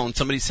headphones,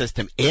 somebody says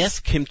to him,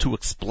 ask him to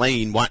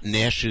explain what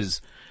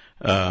Nash's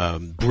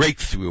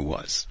breakthrough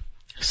was.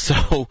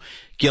 So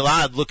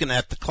Gilad, looking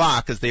at the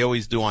clock, as they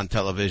always do on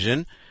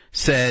television,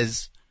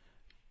 says,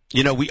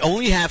 we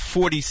only have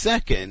 40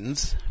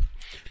 seconds,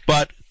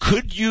 but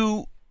could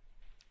you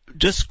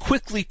just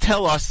quickly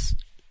tell us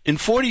in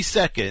 40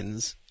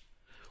 seconds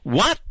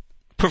what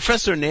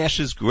Professor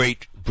Nash's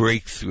great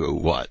breakthrough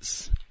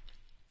was?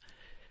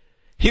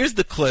 Here's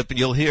the clip, and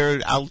you'll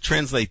hear, I'll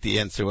translate the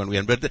answer when we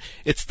end, but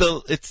it's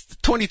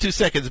 22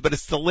 seconds, but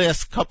it's the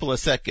last couple of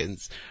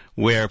seconds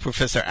where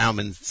Professor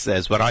Aumann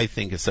says what I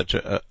think is such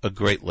a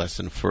great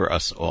lesson for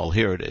us all.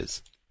 Here it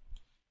is.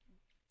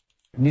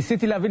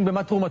 ניסיתי להבין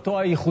במה תרומתו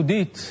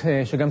הייחודית,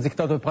 שגם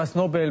זיכתה אותו בפרס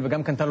נובל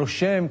וגם קנתה לו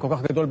שם כל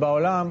כך גדול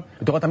בעולם,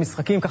 בתורת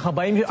המשחקים, כך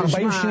 40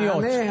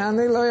 שניות.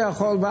 אני לא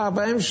יכול,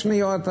 ב-40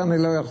 שניות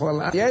אני לא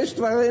יכול. יש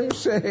דברים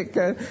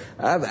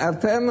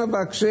שאתם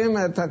מבקשים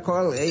את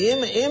הכל.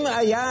 אם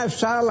היה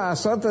אפשר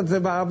לעשות את זה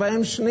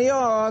ב-40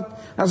 שניות,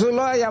 אז הוא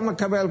לא היה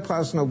מקבל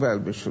פרס נובל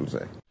בשביל זה.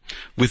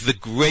 With the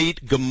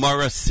great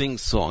Gemara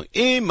sing-song,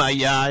 if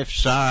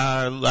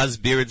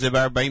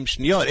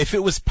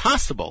it was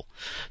possible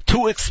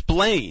to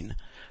explain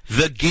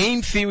the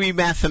game theory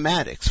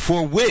mathematics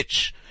for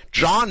which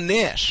John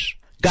Nash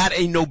got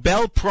a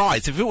Nobel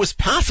Prize, if it was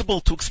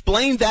possible to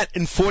explain that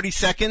in 40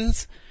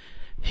 seconds,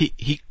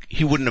 he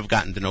wouldn't have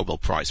gotten the Nobel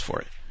Prize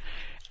for it.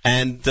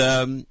 And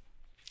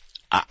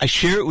I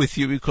share it with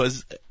you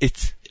because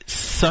it's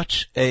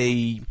such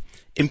a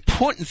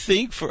important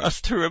thing for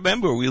us to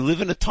remember. We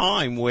live in a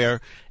time where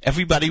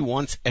everybody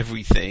wants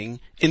everything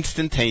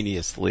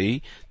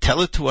instantaneously.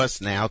 Tell it to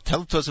us now.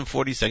 Tell it to us in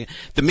 40 seconds.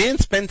 The man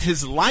spent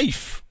his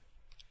life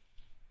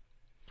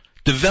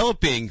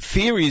developing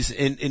theories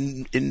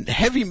in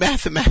heavy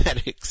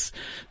mathematics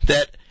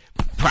that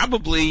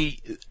probably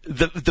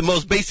the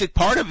most basic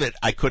part of it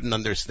I couldn't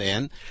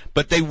understand,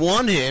 but they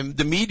want him,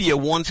 the media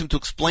wants him to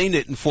explain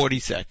it in 40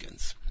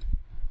 seconds.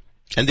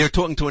 And they're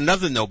talking to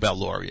another Nobel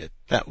laureate.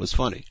 That was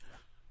funny.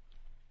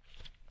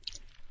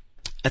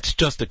 That's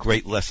just a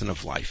great lesson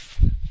of life.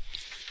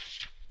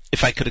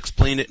 If I could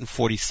explain it in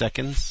 40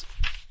 seconds,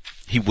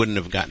 he wouldn't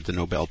have gotten the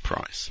Nobel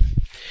Prize.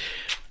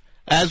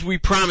 As we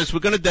promised, we're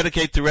going to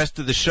dedicate the rest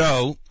of the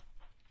show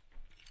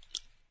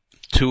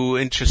to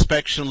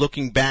introspection,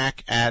 looking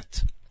back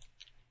at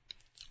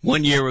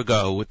 1 year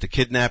ago with the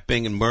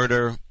kidnapping and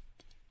murder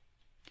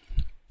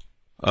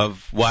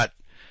of what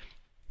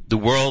the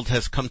world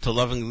has come to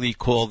lovingly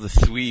call the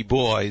three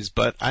boys,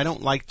 but I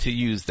don't like to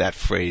use that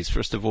phrase.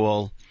 First of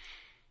all,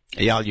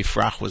 Eyal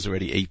Yifrach was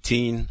already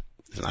 18.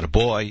 He's not a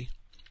boy.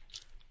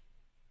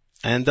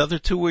 And the other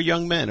two were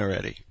young men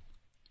already.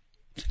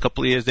 A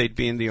couple of years they'd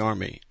be in the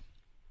army.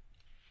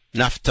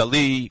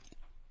 Naftali,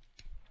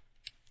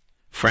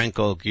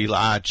 Franco,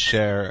 Gilad,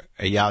 Sher,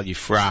 Eyal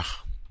Yifrach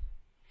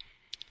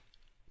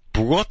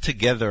brought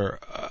together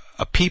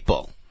a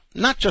people,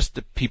 not just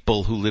the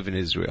people who live in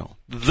Israel,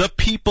 the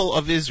people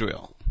of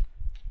Israel.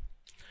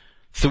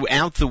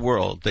 Throughout the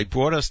world, they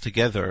brought us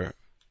together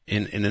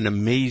in an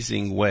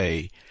amazing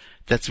way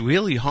that's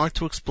really hard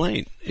to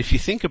explain. If you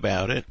think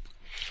about it,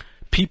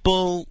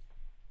 people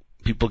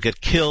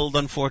get killed,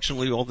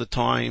 unfortunately, all the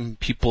time.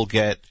 People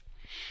get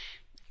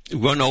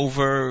run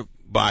over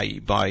by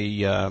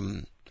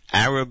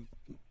Arab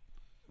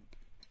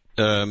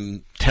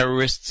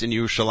terrorists in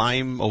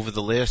Yerushalayim over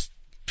the last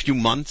few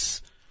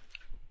months.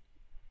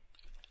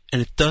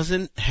 And it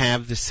doesn't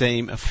have the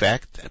same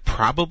effect,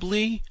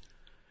 probably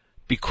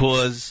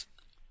because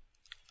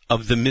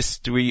of the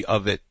mystery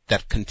of it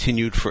that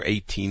continued for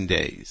 18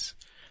 days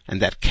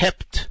and that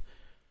kept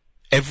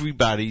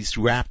everybody's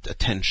rapt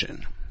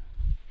attention.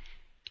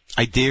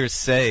 I dare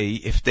say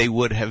if they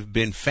would have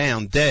been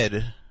found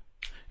dead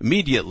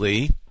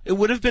immediately, it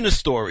would have been a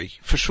story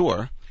for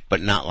sure, but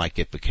not like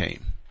it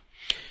became.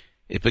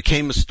 It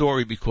became a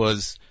story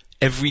because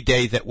every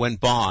day that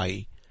went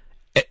by,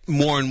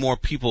 more and more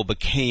people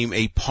became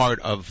a part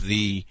of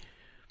the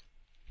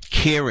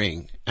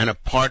caring and a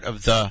part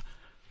of the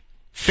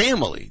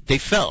family. They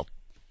felt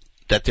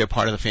that they're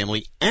part of the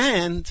family,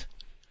 and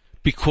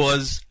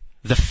because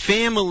the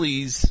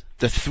families,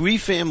 the three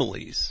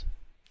families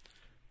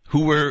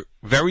who were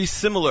very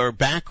similar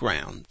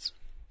backgrounds,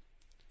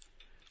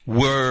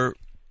 were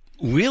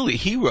really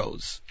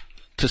heroes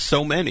to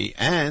so many,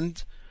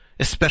 and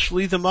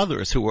especially the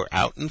mothers who were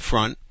out in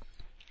front,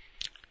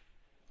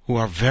 who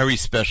are very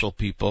special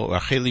people.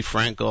 Racheli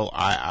Frankel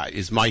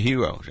is my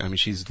hero. I mean,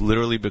 she's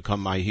literally become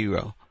my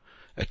hero.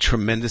 A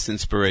tremendous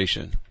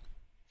inspiration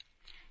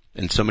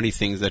in so many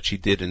things that she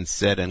did and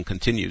said and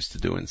continues to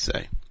do and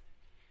say.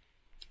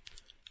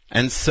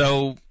 And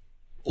so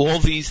all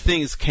these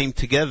things came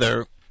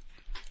together.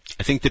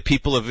 I think the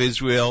people of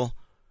Israel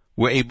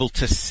were able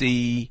to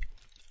see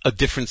a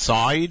different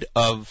side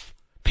of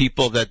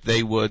people that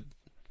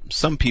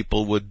some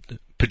people would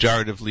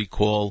pejoratively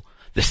call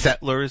the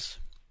settlers.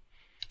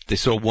 They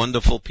saw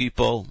wonderful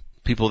people,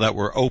 people that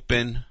were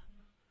open,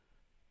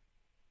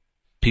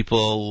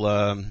 people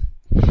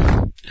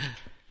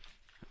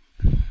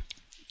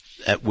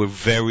that were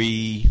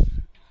very,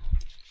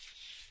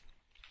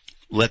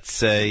 let's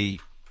say,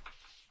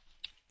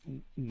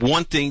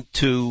 wanting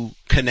to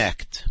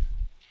connect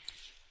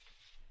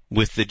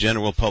with the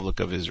general public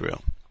of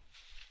Israel.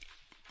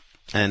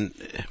 And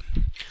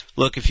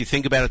look, if you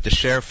think about it, the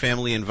Sher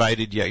family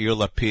invited Yair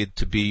Lapid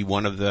to be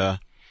one of the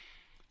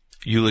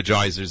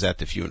eulogizers at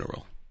the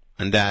funeral.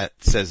 And that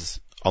says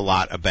a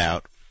lot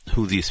about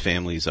who these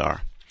families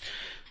are.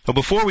 But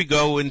before we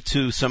go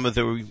into some of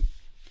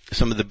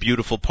the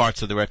beautiful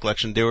parts of the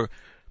recollection, there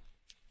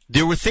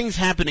were things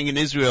happening in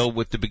Israel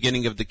with the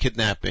beginning of the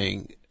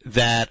kidnapping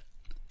that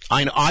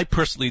I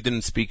personally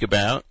didn't speak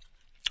about.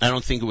 I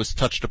don't think it was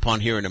touched upon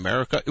here in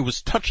America. It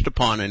was touched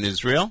upon in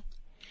Israel,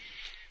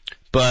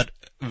 but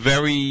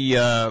very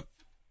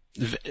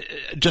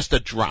just a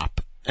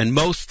drop. And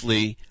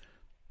mostly,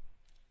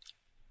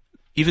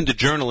 even the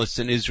journalists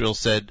in Israel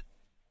said,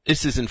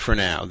 this isn't for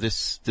now.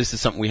 This is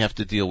something we have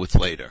to deal with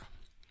later.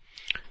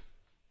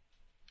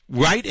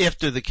 Right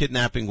after the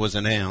kidnapping was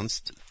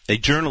announced, a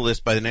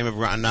journalist by the name of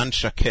Ra'anan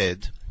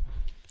Shaked,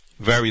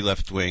 very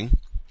left-wing,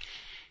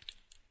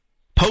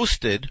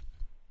 posted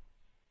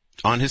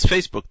on his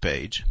Facebook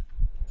page,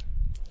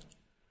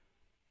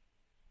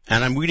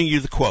 and I'm reading you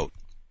the quote,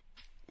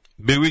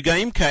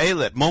 B'rigaim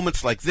ka'ele, at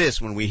moments like this,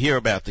 when we hear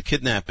about the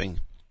kidnapping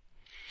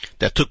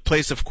that took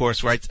place, of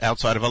course, right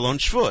outside of Alon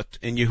Shvut,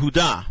 in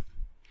Yehuda,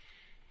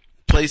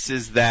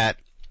 places that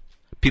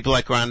people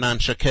like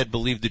Ra'anan Shaked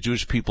believe the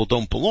Jewish people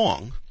don't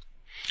belong.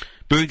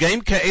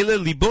 B'rigaim ka'ele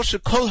libo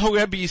shekol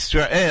horeh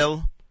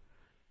b'Yisrael,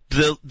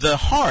 the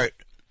heart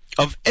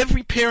of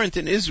every parent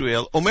in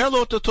Israel, Omer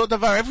lo oto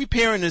davar, every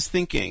parent is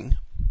thinking,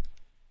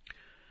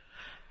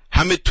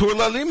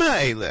 Hameturlalim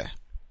ha'ele,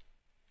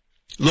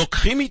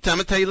 lokchim itam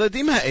et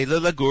ha'yeladim ha'ele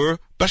lagur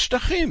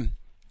bashtachim.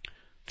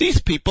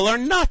 These people are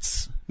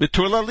nuts.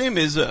 Meturlalim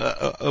is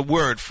a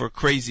word for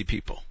crazy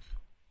people.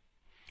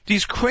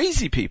 These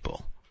crazy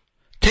people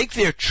take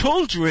their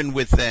children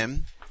with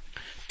them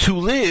to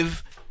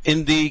live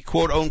in the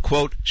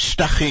quote-unquote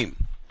shtachim.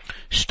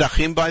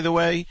 Shtachim, by the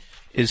way,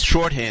 is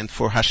shorthand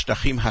for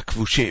Hashtachim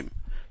HaKvushim,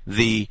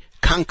 the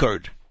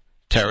conquered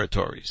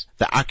territories,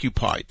 the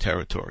occupied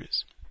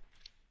territories.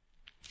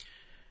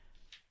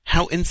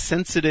 How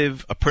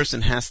insensitive a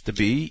person has to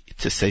be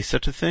to say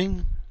such a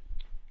thing?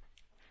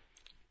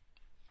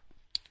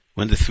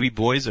 When the 3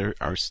 boys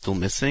are still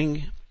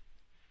missing?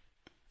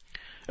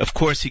 Of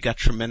course, he got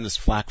tremendous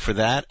flack for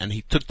that, and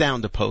he took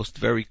down the post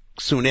very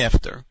soon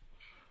after.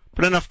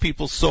 But enough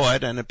people saw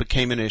it, and it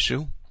became an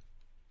issue.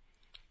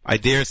 I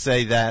dare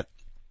say that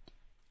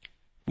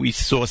we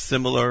saw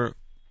similar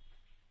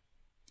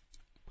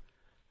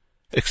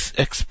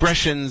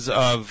expressions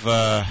of,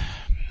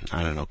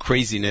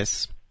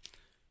 craziness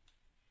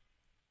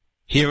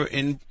here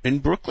in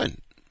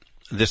Brooklyn.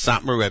 The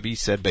Satmar Rebbe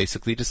said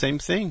basically the same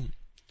thing.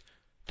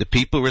 The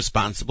people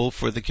responsible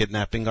for the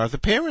kidnapping are the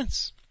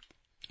parents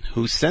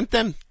who sent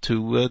them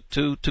to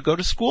go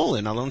to school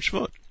in Alon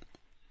Shvut.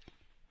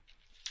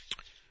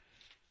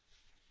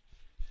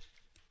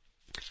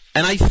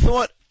 And I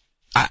thought,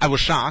 I was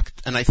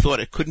shocked, and I thought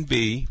it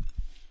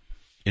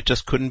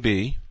just couldn't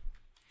be,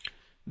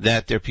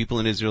 that there are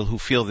people in Israel who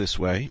feel this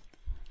way.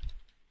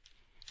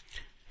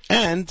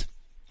 And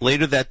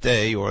later that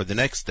day, or the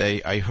next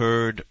day, I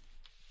heard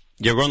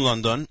Yaron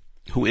London,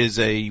 who is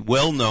a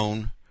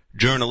well-known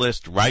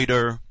journalist,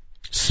 writer,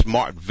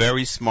 smart,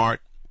 very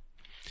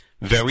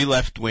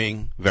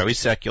left-wing, very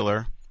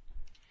secular,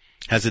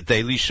 has a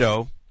daily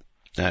show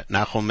that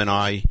Nachum and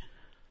I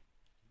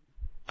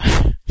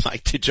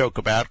like to joke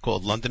about,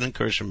 called London and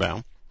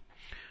Kirschenbaum.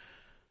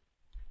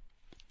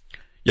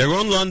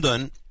 Yaron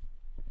London,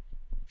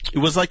 it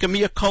was like a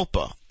mea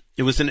culpa.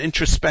 It was an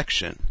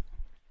introspection.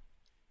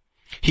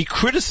 He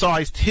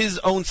criticized his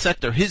own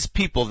sector, his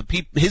people,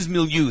 his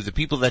milieu, the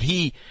people that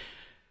he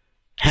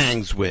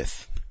hangs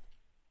with.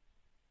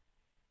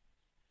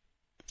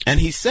 And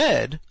he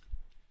said,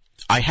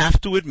 I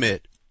have to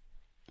admit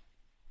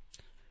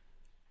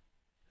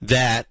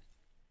that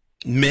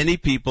many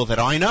people that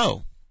I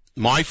know,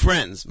 my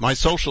friends, my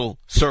social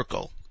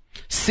circle,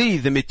 see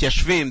the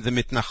mityashvim, the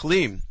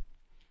mitnachlim,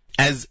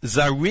 as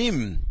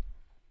zarim,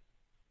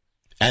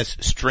 as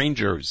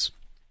strangers,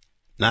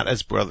 not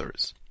as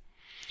brothers.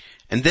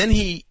 And then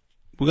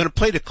we're going to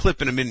play the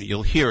clip in a minute,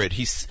 you'll hear it.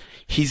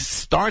 He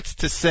starts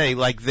to say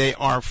like they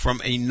are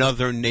from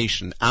another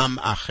nation, Am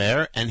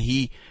Acher, and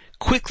he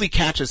quickly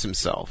catches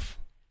himself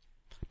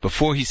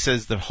before he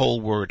says the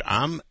whole word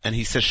Am, and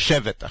he says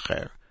Shevet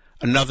Acher,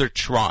 another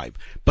tribe.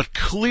 But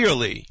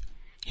clearly,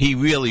 he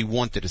really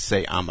wanted to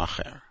say Am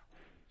Acher,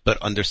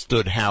 but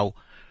understood how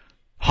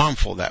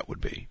harmful that would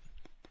be.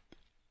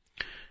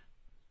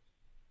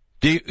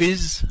 There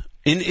is,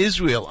 in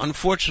Israel,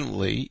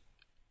 unfortunately,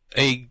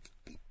 a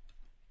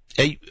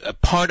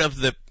part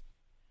of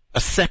a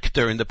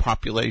sector in the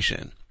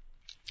population.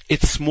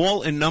 It's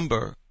small in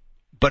number,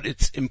 but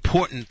it's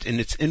important in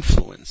its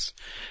influence,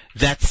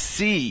 that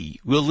see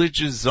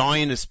religious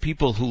Zionist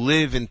people who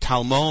live in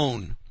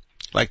Talmon,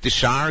 like the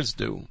Shars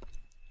do,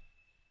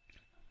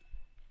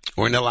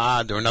 or in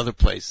Elad, or in other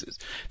places.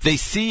 They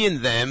see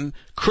in them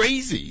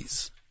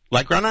crazies.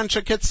 Like Ranan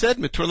Shaket said,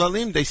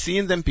 Mitrulalim, they see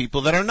in them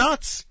people that are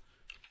nuts.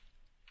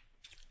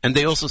 And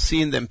they also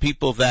see in them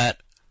people that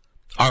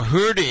are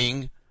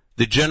hurting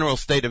the general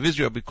state of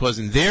Israel, because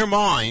in their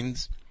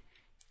minds,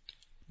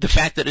 the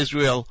fact that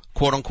Israel,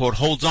 quote unquote,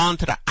 holds on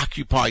to the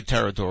occupied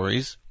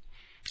territories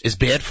is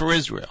bad for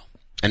Israel.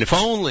 And if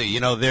only,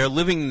 they're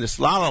living in this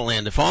la-la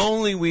land, if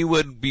only we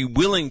would be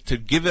willing to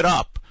give it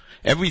up,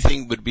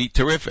 everything would be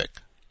terrific.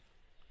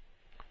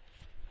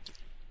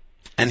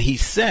 And he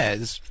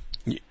says,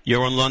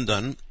 Yaron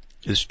London,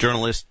 this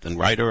journalist and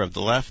writer of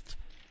the left,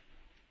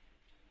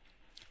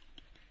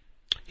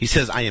 he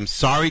says, I am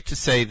sorry to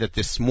say that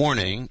this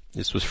morning,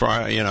 this was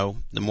Friday,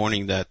 the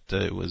morning that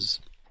it was,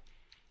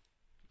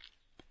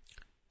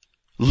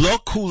 Lo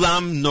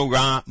kulam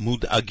nora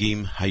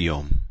mudagim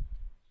hayom.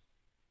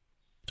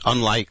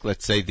 Unlike,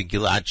 let's say, the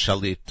Gilad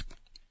Shalit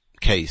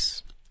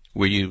case,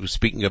 where you were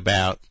speaking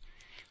about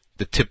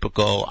the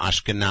typical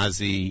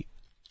Ashkenazi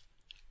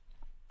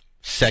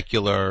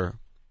secular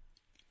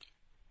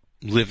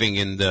living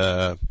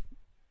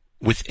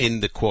within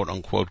the quote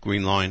unquote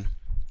green line,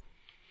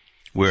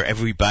 where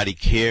everybody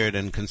cared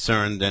and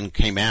concerned and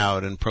came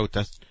out and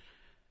protested.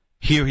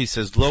 Here he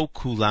says, Lo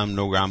kulam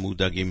nora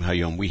mudagim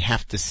hayom. We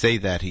have to say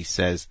that, he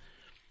says.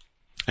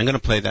 I'm going to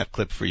play that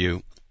clip for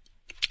you.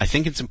 I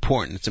think it's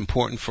important. It's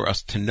important for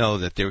us to know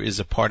that there is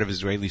a part of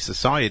Israeli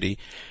society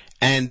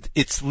and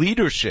its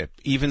leadership,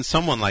 even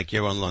someone like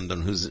Yaron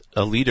London, who's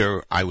a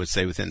leader, I would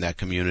say, within that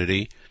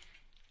community,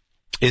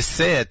 is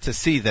sad to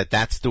see that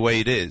that's the way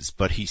it is.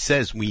 But he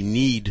says we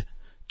need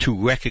to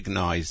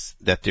recognize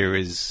that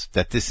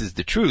this is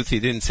the truth. He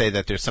didn't say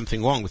that there's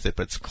something wrong with it,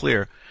 but it's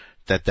clear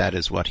that that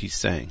is what he's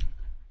saying.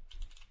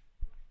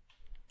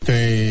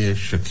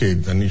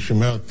 שקד, אני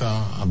שומע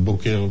אותה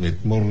הבוקר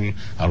ואתמול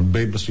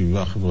הרבה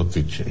בסביבה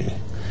החברתית שלי.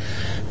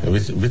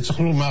 וצריך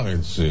לומר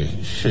את זה,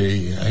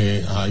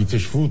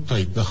 שההתיישבות,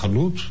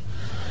 ההתנחלות,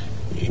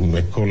 עם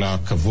כל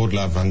הכבוד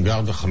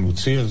לאוונגרד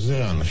החלוצי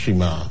הזה,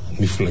 האנשים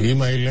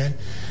הנפלאים האלה,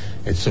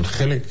 אצל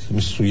חלק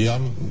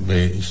מסוים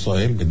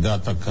בישראל,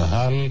 בדעת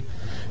הקהל,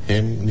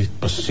 הם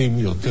נתפסים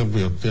יותר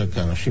ויותר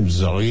כאנשים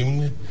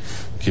זרים,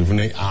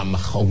 כבני עם,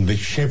 עומדי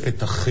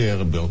שבט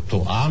אחר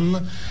באותו עם,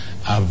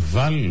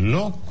 אבל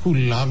לא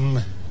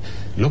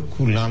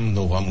כולם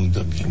נורא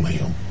מודאגים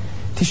היום.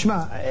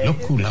 תשמע, לא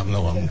כולם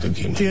נורא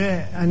מודאגים.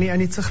 תראה,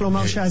 אני צריך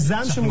לומר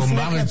שהזן שמופנה צריך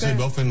לומר את זה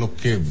באופן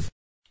נוקב.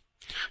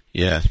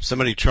 Yeah,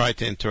 somebody tried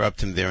to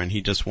interrupt him there and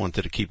he just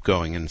wanted to keep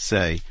going and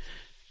say,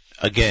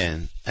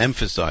 again,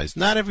 emphasize,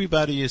 not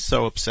everybody is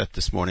so upset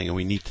this morning and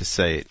we need to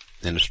say it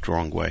in a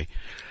strong way.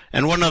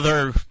 And one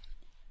other,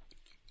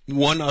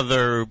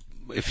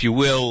 if you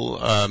will,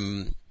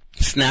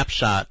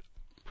 snapshot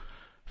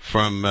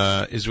from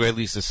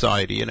Israeli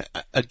society. And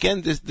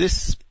again,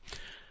 this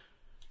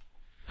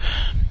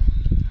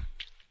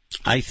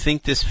I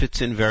think this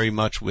fits in very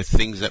much with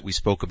things that we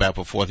spoke about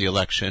before the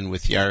election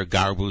with Yair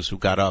Garbuz, who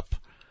got up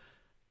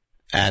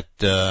at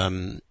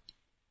the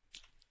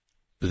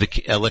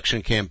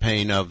election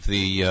campaign of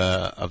the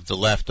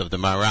left, of the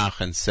Marach,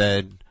 and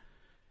said,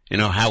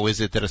 how is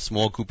it that a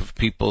small group of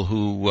people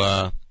who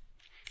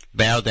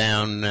bow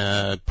down,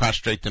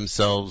 prostrate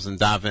themselves and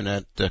daven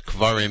at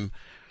Kvarim,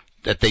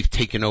 that they've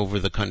taken over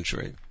the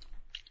country.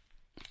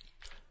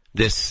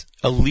 This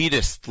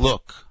elitist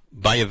look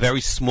by a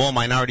very small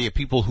minority of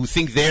people who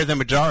think they're the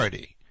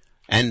majority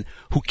and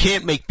who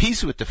can't make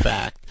peace with the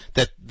fact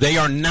that they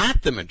are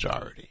not the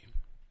majority.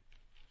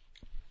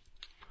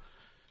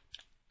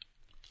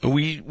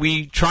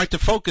 We try to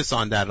focus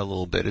on that a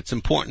little bit. It's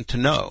important to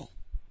know.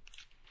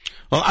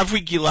 Well,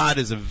 Avri Gilad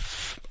is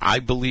I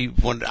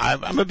believe,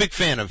 I'm a big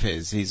fan of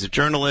his. He's a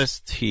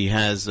journalist.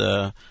 He's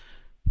a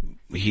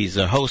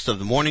host of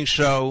the morning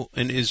show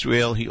in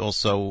Israel. He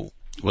also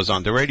was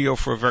on the radio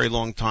for a very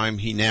long time.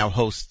 He now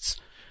hosts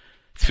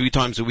 3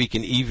 times a week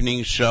an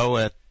evening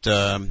show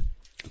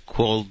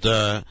called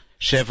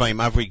Sheva Im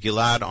Avri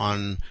Gilad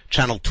on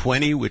Channel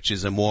 20, which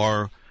is a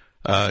more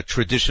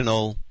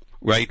traditional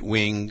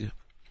right-wing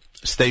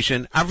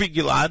station. Avri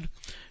Gilad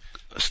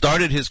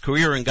started his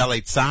career in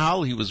Galei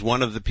Tzahal. He was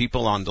one of the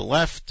people on the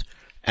left,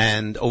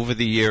 and over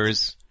the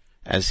years,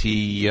 as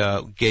he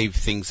gave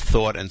things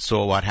thought and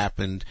saw what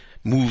happened,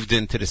 moved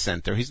into the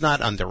center. He's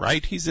not on the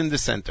right, he's in the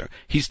center.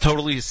 He's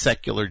totally a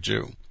secular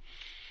Jew.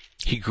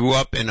 He grew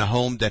up in a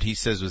home that he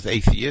says was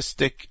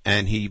atheistic,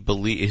 and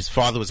his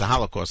father was a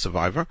Holocaust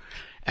survivor,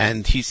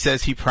 and he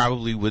says he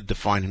probably would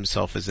define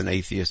himself as an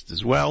atheist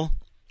as well.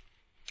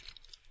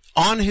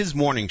 On his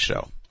morning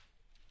show,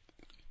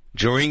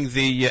 during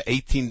the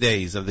 18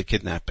 days of the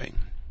kidnapping,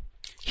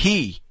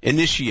 he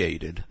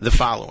initiated the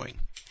following.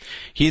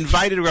 He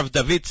invited Rav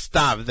David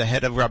Stav, the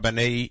head of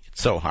Rabbanei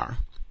Tzohar,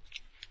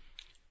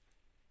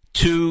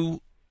 to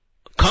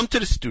come to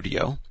the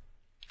studio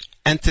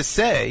and to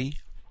say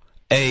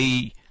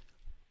a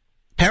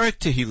Perek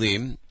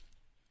Tehillim,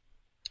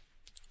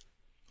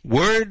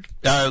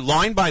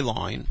 line by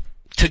line,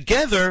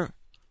 together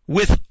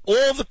with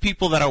all the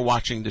people that are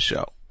watching the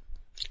show.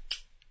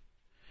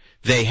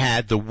 They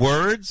had the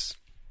words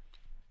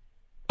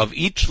of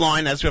each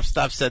line, as Rav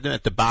Stav said,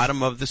 at the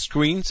bottom of the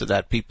screen, so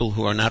that people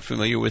who are not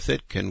familiar with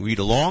it can read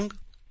along.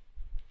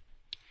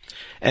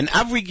 And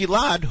Avri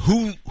Gilad,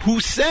 who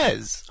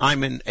says,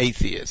 I'm an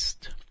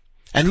atheist,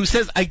 and who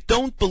says, I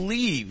don't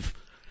believe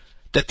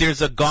that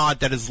there's a God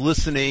that is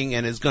listening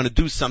and is going to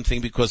do something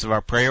because of our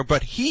prayer,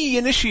 but he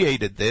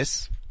initiated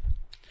this.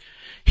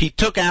 He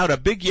took out a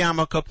big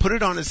yarmulke, put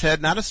it on his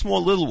head, not a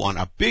small little one,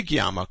 a big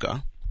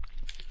yarmulke.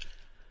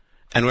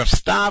 And Rav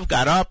Stav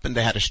got up and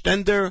they had a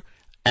stender,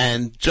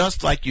 and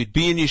just like you'd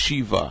be in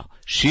yeshiva,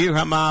 Shir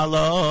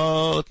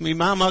HaMalot,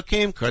 Mimama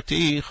Kim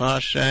Karti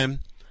Hashem.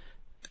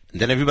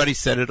 And then everybody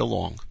said it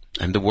along.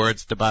 And the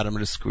words at the bottom of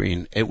the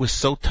screen. It was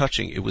so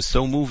touching. It was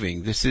so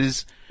moving. This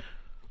is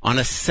on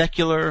a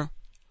secular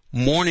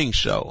morning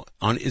show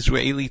on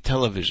Israeli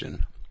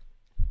television.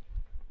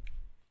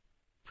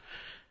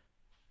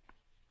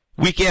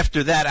 Week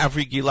after that,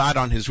 Avri Gilad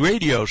on his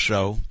radio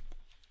show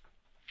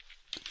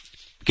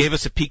gave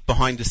us a peek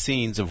behind the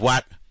scenes of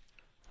what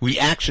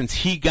reactions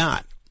he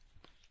got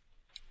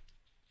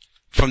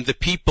from the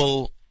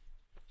people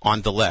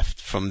on the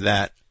left, from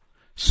that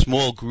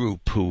small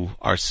group who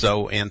are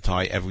so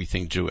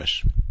anti-everything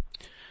Jewish.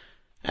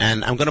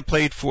 And I'm going to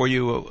play it for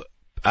you.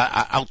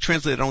 I'll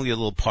translate only a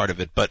little part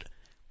of it, but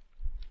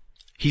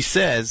he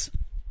says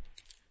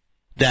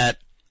that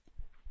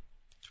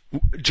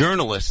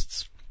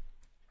journalists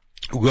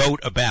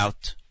wrote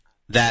about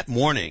that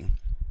morning.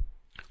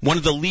 One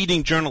of the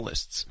leading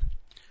journalists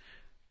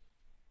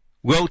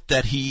wrote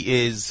that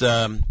he is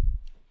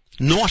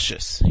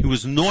nauseous. He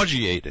was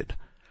nauseated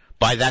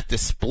by that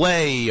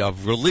display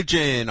of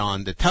religion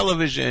on the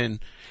television,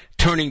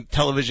 turning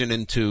television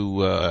into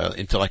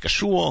like a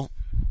shul.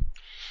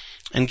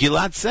 And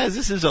Gilad says,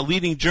 this is a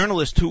leading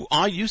journalist who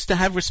I used to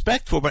have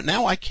respect for, but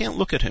now I can't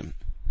look at him.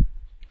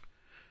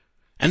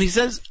 And he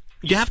says,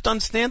 you have to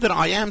understand that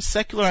I am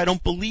secular. I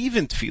don't believe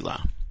in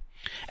tefillah.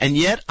 And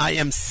yet I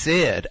am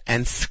sad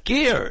and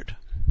scared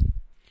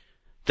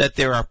that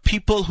there are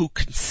people who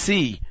can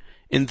see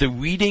in the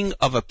reading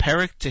of a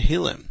Perek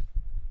Tehillim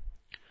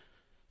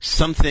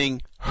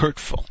something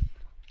hurtful.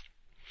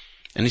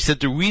 And he said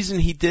the reason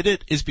he did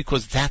it is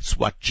because that's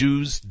what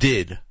Jews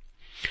did.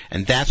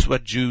 And that's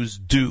what Jews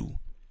do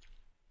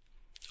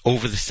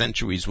over the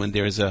centuries when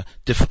there's a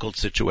difficult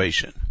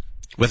situation.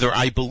 Whether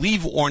I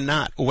believe or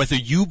not, or whether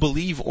you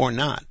believe or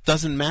not,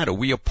 doesn't matter.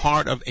 We are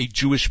part of a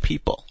Jewish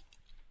people.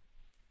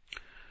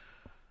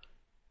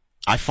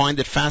 I find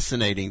it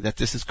fascinating that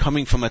this is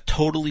coming from a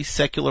totally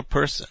secular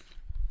person.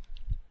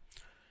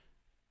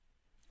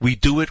 We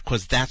do it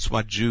because that's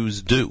what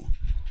Jews do.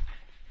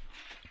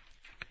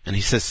 And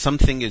he says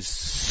something is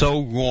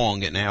so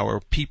wrong in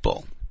our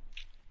people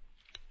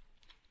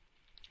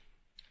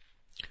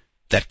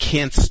that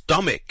can't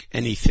stomach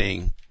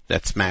anything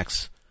that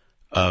smacks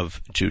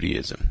of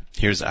Judaism.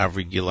 Here's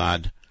Avri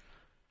Gilad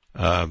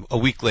a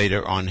week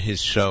later on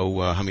his show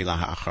Hamilah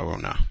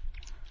Ha'acharona.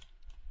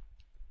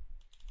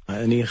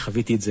 אני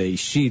חוויתי את זה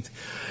אישית.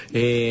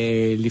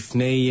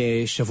 לפני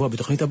שבוע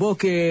בתוכנית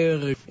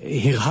הבוקר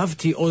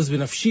הרהבתי עוז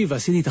בנפשי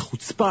ועשיתי את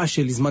החוצפה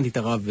של הזמנתי את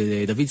הרב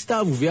דוד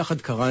סתיו,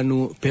 וביחד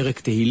קראנו פרק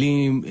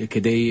תהילים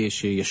כדי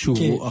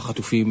שישובו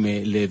החטופים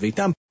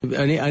לביתם.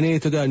 אני,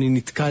 אתה יודע, אני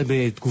נתקל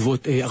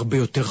בתגובות הרבה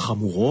יותר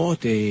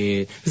חמורות,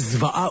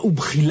 זוועה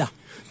ובחילה.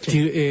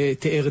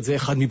 תיאר את זה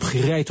אחד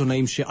מבחירי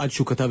העיתונאים שעד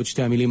שהוא כתב את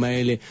שתי המילים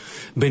האלה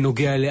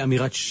בנוגע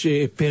לאמירת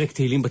פרק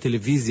תהילים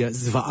בטלוויזיה,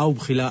 זוועה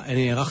ובחילה.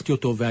 אני ערכתי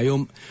אותו,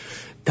 והיום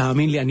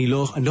תאמין לי, אני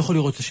לא יכול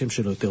לראות את השם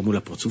שלו יותר מול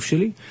הפרצוף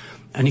שלי.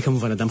 אני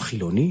כמובן אדם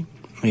חילוני,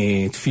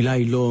 תפילה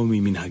היא לא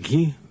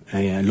ממנהגי,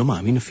 אני לא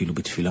מאמין אפילו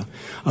בתפילה,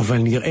 אבל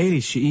נראה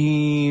לי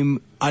שאם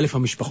א'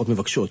 המשפחות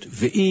מבקשות,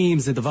 ואם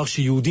זה דבר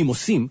שיהודים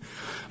עושים,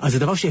 אז זה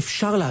דבר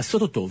שאפשר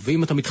לעשות אותו,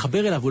 ואם אתה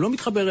מתחבר אליו או לא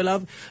מתחבר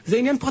אליו, זה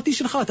עניין פרטי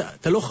שלך,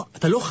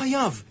 אתה לא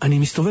חייב. אני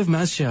מסתובב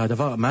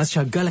מאז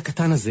שהגל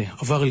הקטן הזה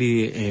עבר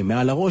לי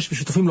מעל הראש,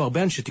 ושותפים לו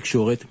הרבה אנשי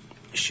תקשורת,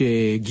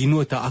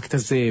 שגינו את האקט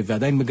הזה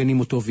ועדיין מגנים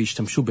אותו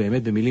והשתמשו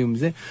באמת במילים עם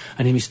זה.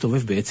 אני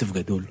מסתובב בעצב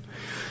גדול.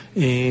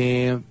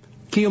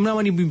 כי אמנם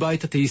אני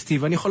בבית אתאיסטי,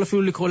 ואני יכול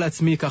אפילו לקרוא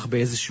לעצמי כך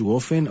באיזשהו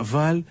אופן,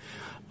 אבל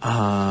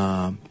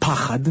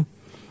הפחד,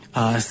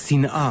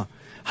 השנאה,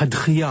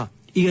 הדחייה,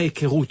 אי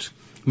ההיכרות,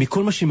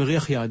 מכל מה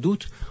שמריח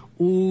יהדות,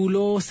 הוא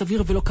לא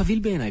סביר ולא קביל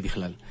בעיניי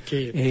בכלל.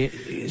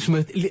 זאת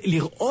אומרת,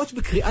 לראות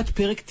בקריאת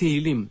פרק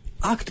תהילים,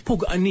 אקט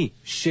פוגעני,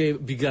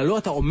 שבגללו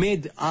אתה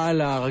עומד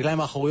על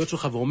הרגליים האחוריות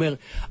שלך ואומר,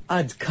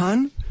 עד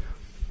כאן,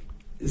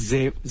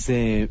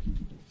 זה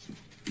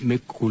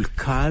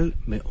מקולקל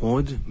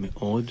מאוד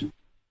מאוד.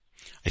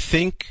 I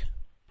think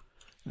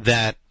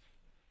that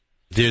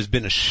there's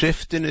been a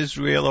shift in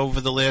Israel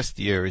over the last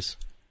years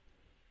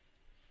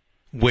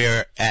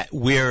where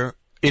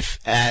if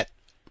at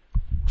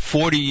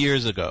 40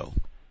 years ago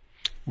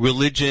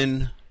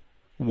religion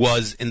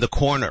was in the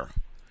corner,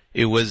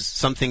 It was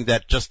something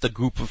that just a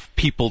group of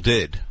people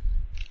did.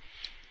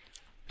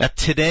 That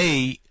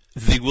today,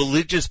 the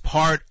religious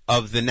part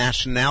of the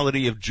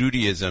nationality of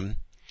Judaism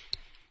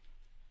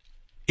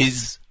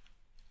is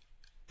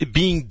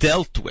being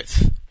dealt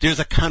with. There's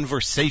a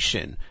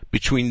conversation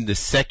between the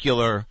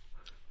secular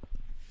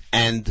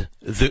and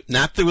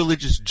not the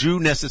religious Jew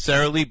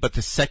necessarily, but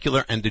the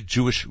secular and the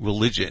Jewish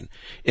religion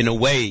in a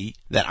way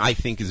that I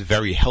think is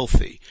very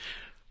healthy.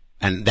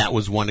 And that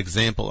was one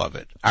example of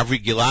it.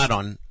 Avri Gilad,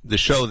 on the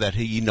show that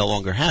he no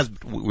longer has,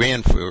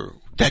 ran for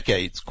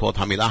decades, called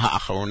Hamilah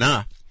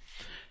Ha'acharona.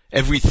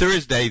 Every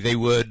Thursday they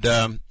would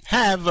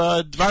have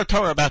Dvar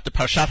Torah about the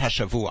Parshat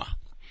HaShavua.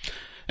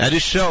 Now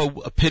this show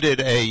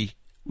pitted a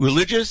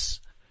religious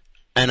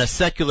and a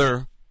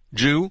secular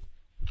Jew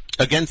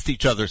against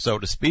each other, so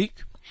to speak.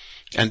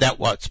 And that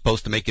was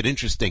supposed to make it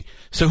interesting.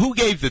 So who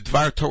gave the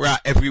Dvar Torah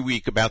every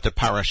week about the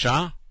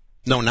parasha?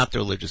 No, not the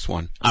religious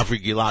one.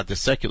 Avri Gilad, the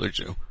secular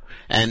Jew.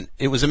 And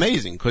it was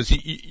amazing because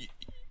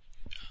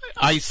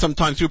I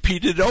sometimes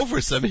repeated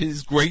over some of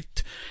his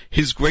great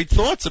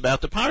thoughts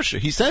about the parsha.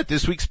 He said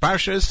this week's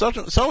parsha is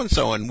so and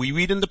so, and we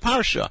read in the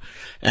parsha.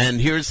 And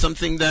here's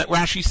something that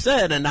Rashi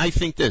said, and I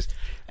think this.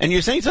 And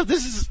you're saying, so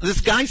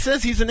this guy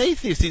says he's an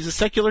atheist, he's a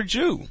secular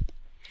Jew.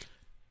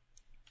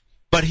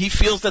 But he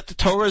feels that the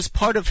Torah is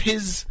part of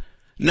his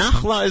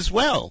nachla as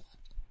well.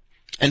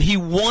 And he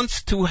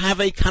wants to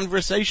have a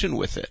conversation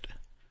with it.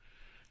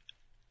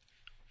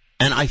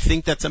 And I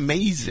think that's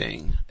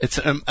amazing. It's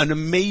an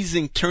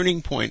amazing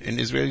turning point in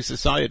Israeli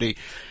society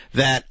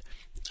that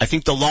I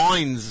think the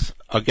lines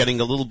are getting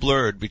a little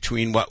blurred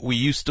between what we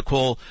used to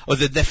call, or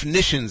the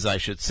definitions, I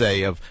should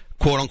say, of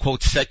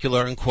quote-unquote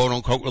secular and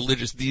quote-unquote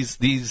religious,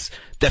 these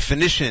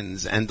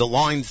definitions and the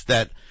lines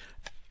that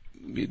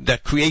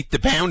create the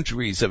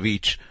boundaries of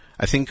each,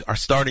 I think are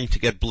starting to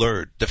get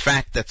blurred. The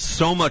fact that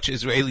so much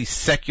Israeli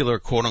secular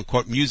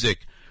quote-unquote music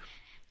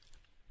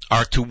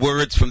are to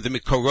words from the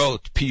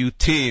Mikorot,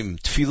 Piyutim,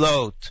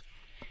 Tfilot,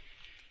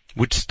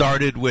 which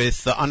started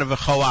with Ana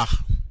V'Choach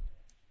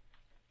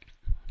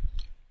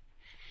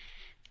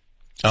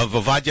of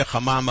Ovadia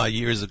Chamama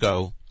years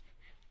ago,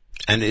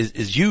 and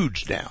is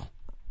huge now,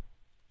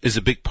 is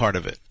a big part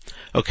of it.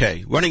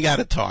 Okay, running out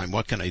of time.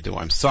 What can I do?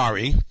 I'm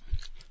sorry.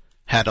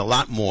 Had a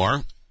lot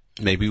more.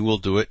 Maybe we'll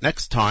do it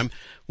next time.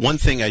 One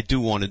thing I do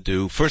want to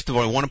do, first of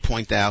all, I want to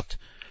point out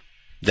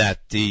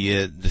that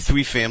the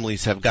three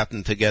families have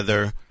gotten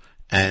together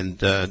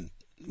and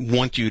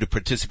want you to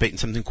participate in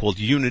something called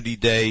Unity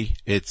Day.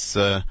 It's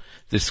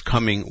this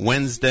coming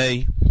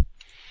Wednesday.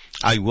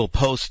 I will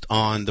post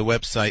on the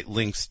website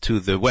links to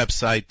the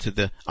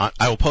website,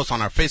 I will post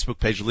on our Facebook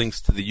page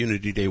links to the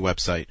Unity Day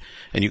website,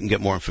 and you can get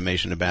more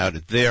information about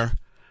it there.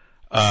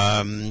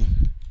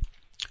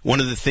 One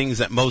of the things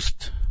that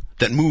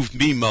moved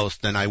me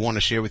most, and I want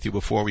to share with you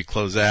before we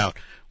close out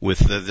with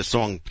the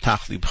song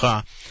Ptach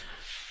Libcha,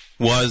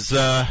 was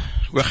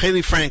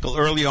Racheli Frankel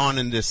early on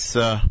in this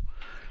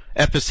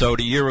episode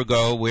a year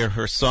ago where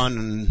her son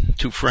and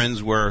two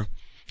friends were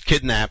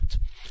kidnapped.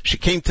 She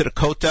came to the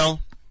Kotel,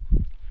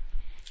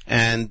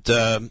 and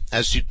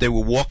they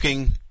were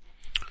walking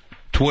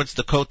towards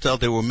the Kotel,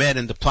 they were met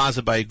in the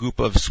plaza by a group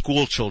of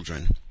school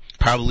children,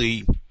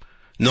 probably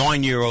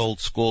 9-year-old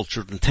school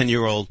children,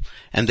 10-year-old,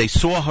 and they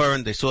saw her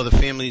and they saw the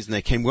families and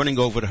they came running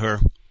over to her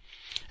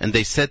and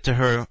they said to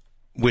her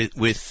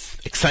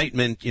with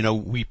excitement,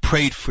 we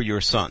prayed for your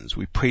sons.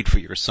 We prayed for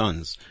your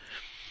sons.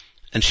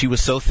 And she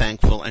was so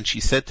thankful, and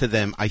she said to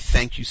them, I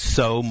thank you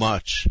so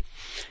much.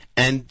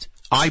 And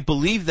I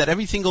believe that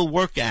everything will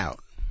work out,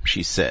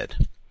 she said.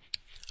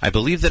 I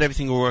believe that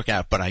everything will work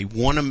out, but I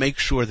want to make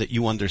sure that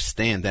you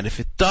understand that if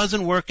it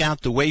doesn't work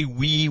out the way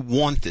we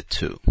want it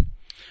to,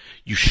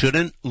 you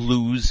shouldn't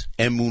lose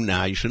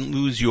emunah, you shouldn't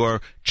lose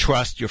your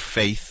trust, your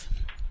faith.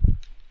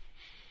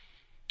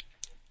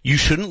 You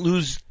shouldn't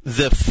lose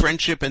the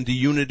friendship and the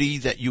unity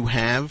that you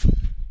have,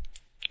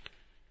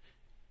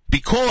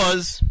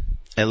 because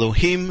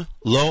Elohim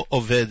lo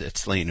oved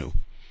etzleinu.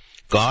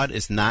 God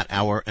is not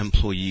our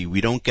employee. We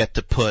don't get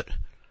to put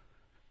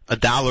a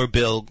dollar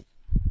bill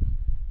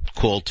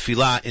called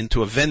tefillah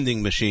into a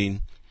vending machine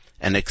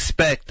and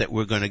expect that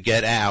we're going to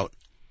get out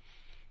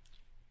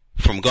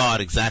from God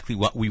exactly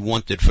what we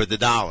wanted for the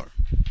dollar.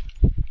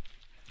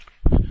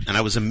 And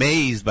I was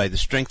amazed by the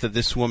strength of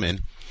this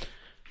woman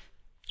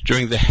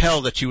during the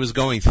hell that she was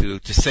going through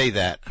to say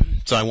that.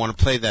 So I want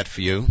to play that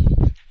for you.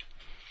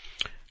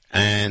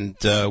 And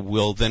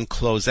we'll then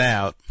close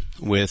out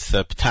with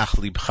Ptach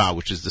Libcha,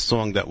 which is the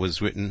song that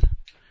was written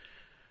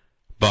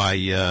by,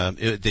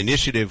 the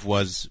initiative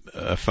was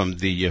from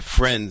the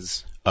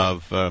friends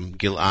of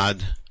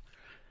Gilad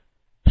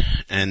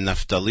and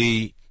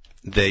Naftali.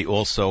 They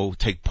also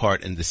take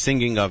part in the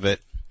singing of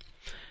it,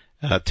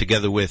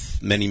 together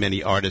with many,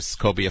 many artists,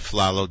 Kobe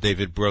Aflalo,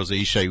 David Broza,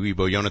 Ishai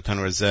Ribo, Yonatan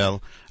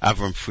Razel,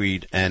 Avram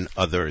Fried, and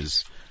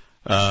others.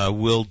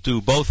 We'll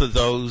do both of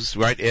those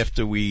right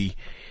after we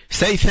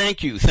say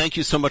thank you. Thank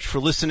you so much for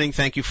listening.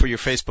 Thank you for your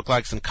Facebook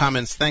likes and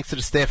comments. Thanks to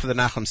the staff of the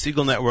Nachum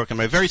Segal Network, and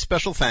my very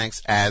special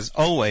thanks, as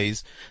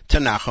always, to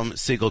Nachum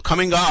Segal.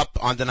 Coming up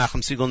on the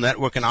Nachum Segal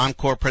Network, an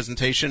encore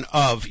presentation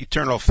of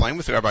Eternal Flame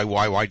with Rabbi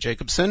Y.Y.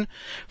 Jacobson,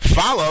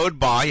 followed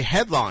by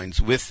Headlines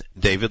with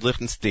David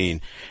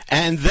Lichtenstein.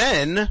 And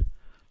then,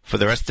 for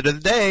the rest of the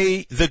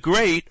day, the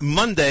great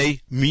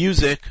Monday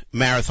Music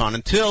Marathon.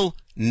 Until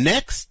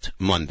next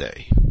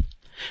Monday,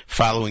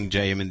 following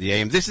JM in the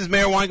AM. This is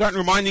Mayor Weingarten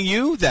reminding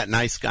you that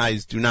nice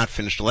guys do not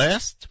finish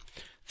last.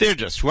 They're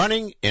just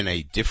running in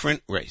a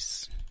different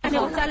race. אני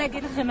רוצה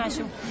להגיד לכם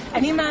משהו.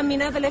 אני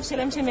מאמינה בלב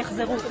שלם שהם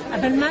יחזרו.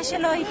 אבל מה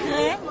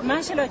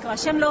שלא יקרה,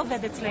 השם לא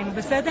עובד אצלנו,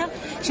 בסדר?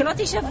 שלא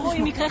תישברו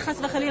אם יקרה חס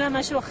וחלילה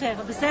משהו אחר,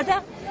 בסדר?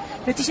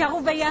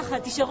 ותישארו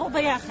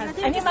ביחד.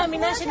 אני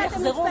מאמינה שהם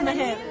יחזרו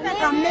מהר.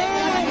 אמן.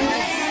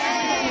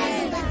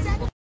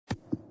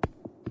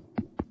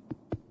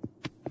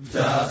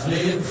 פתח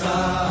לבך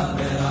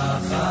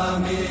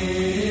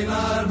ברחמים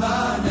על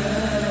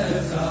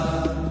בניך,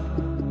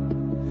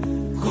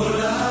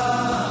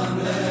 כולם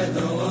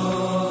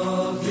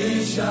לדורות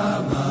תשמע,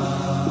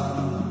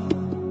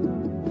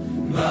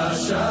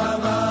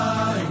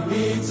 בשמיים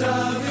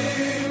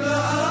ניצבים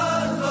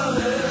לעד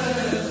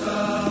דבריך,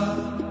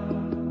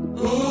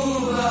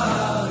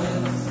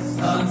 ובארץ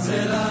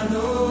אמצא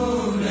לנו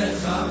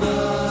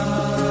נחמה.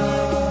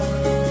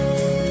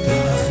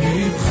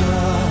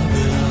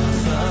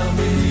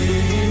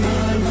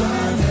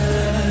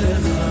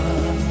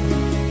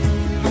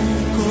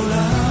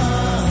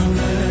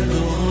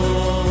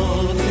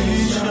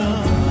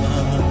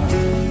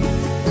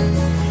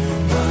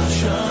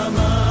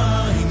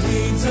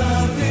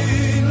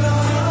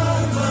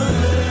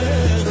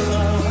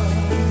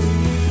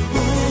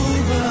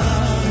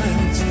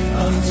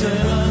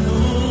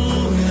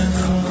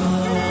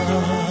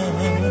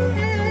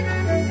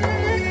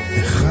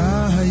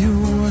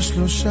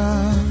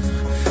 שלושה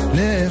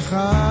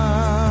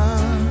לאחד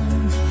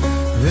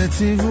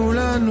וציוו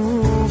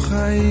לנו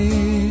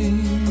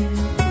חיים,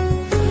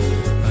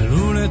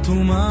 עלו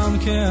לתומם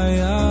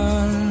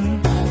כאייל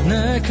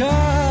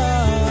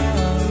נקר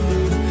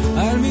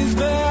על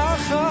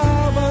מזבח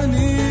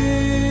הבנים,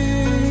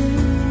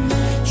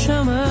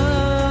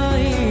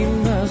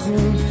 שמיים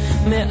בחו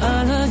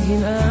מעל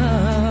הגינה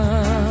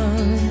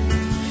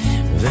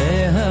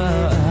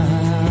והארץ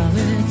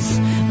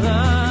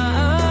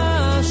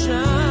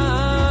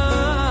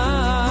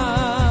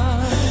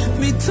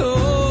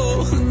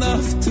מתוך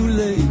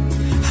נפתולי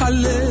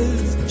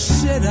הלב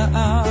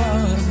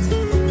שרעד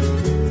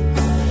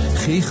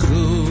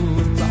חיכו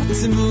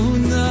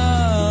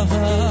בתמונה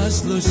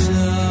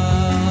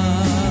השלושה.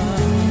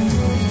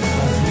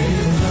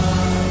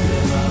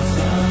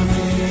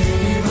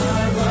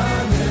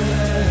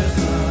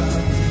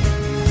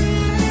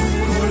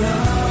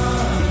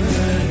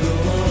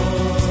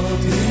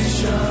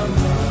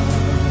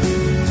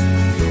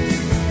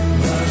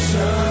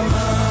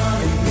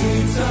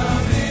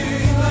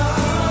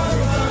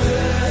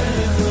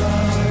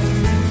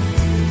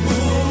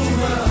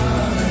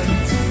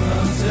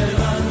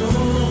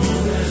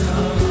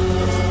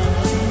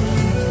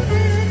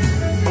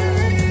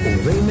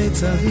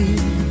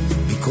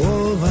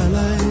 מקרוב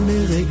עליי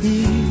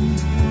מרעים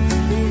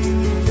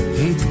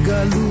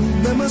התגלו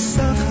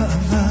במסך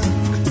האבק,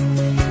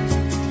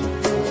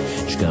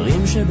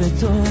 שקרים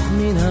שבתוך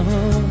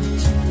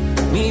מנהרות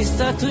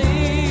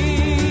מסתתרים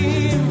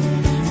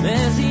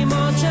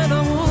מזימות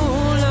שלא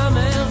מול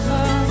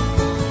המרחק.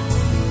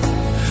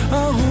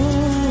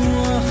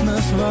 הרוח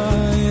נשבה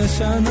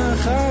ישנה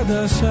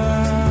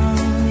חדשה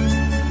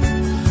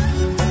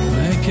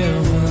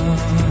וקרבה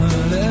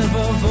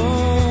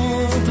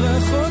לבבות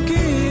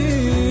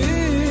רחוקים,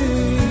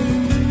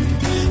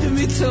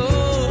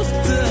 מתוך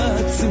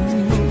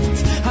תעצומות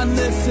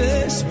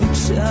הנפש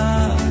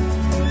ביקשה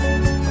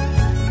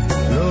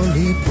לא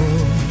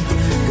ליפול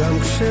גם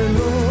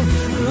כשלא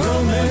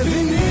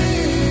מבינים.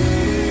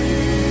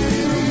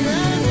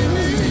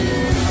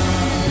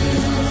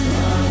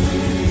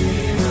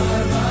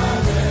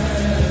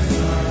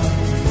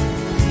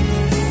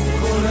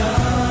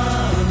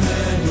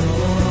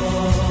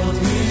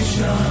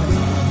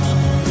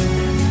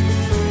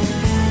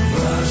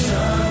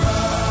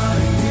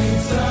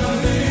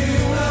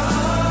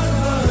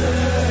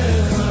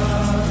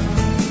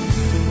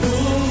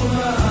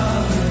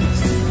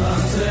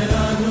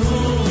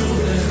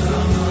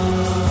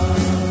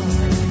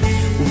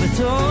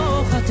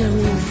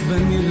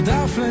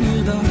 ונרדף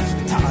לנרדף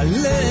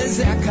תעלה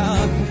זעקה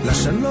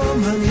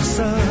לשלום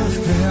הנכסף,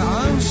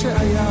 והעם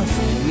שעייף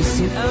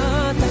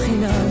משנאת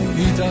החינם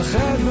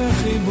יתאחד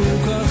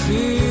בחיבוק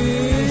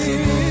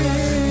אחים.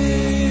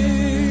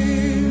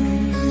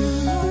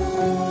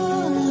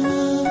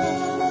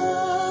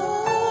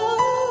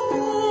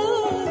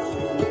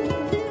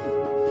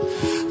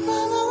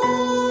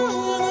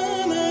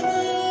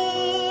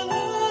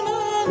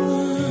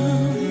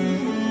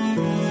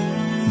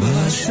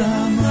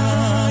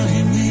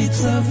 בשמיים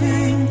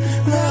ניצבים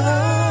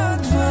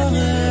לעד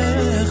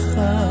דבריך,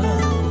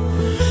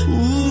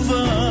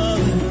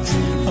 ובארץ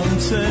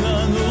אמצא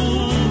לנו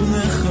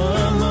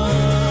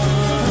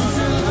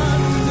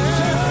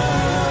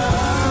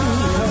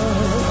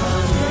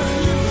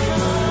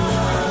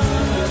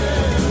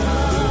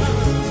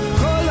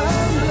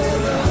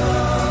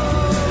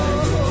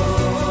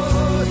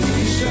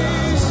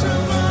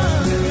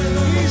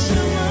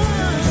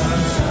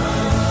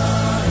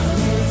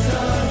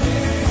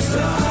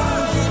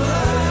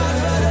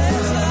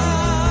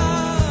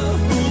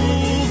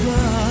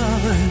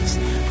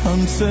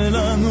חמצה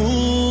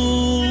לנו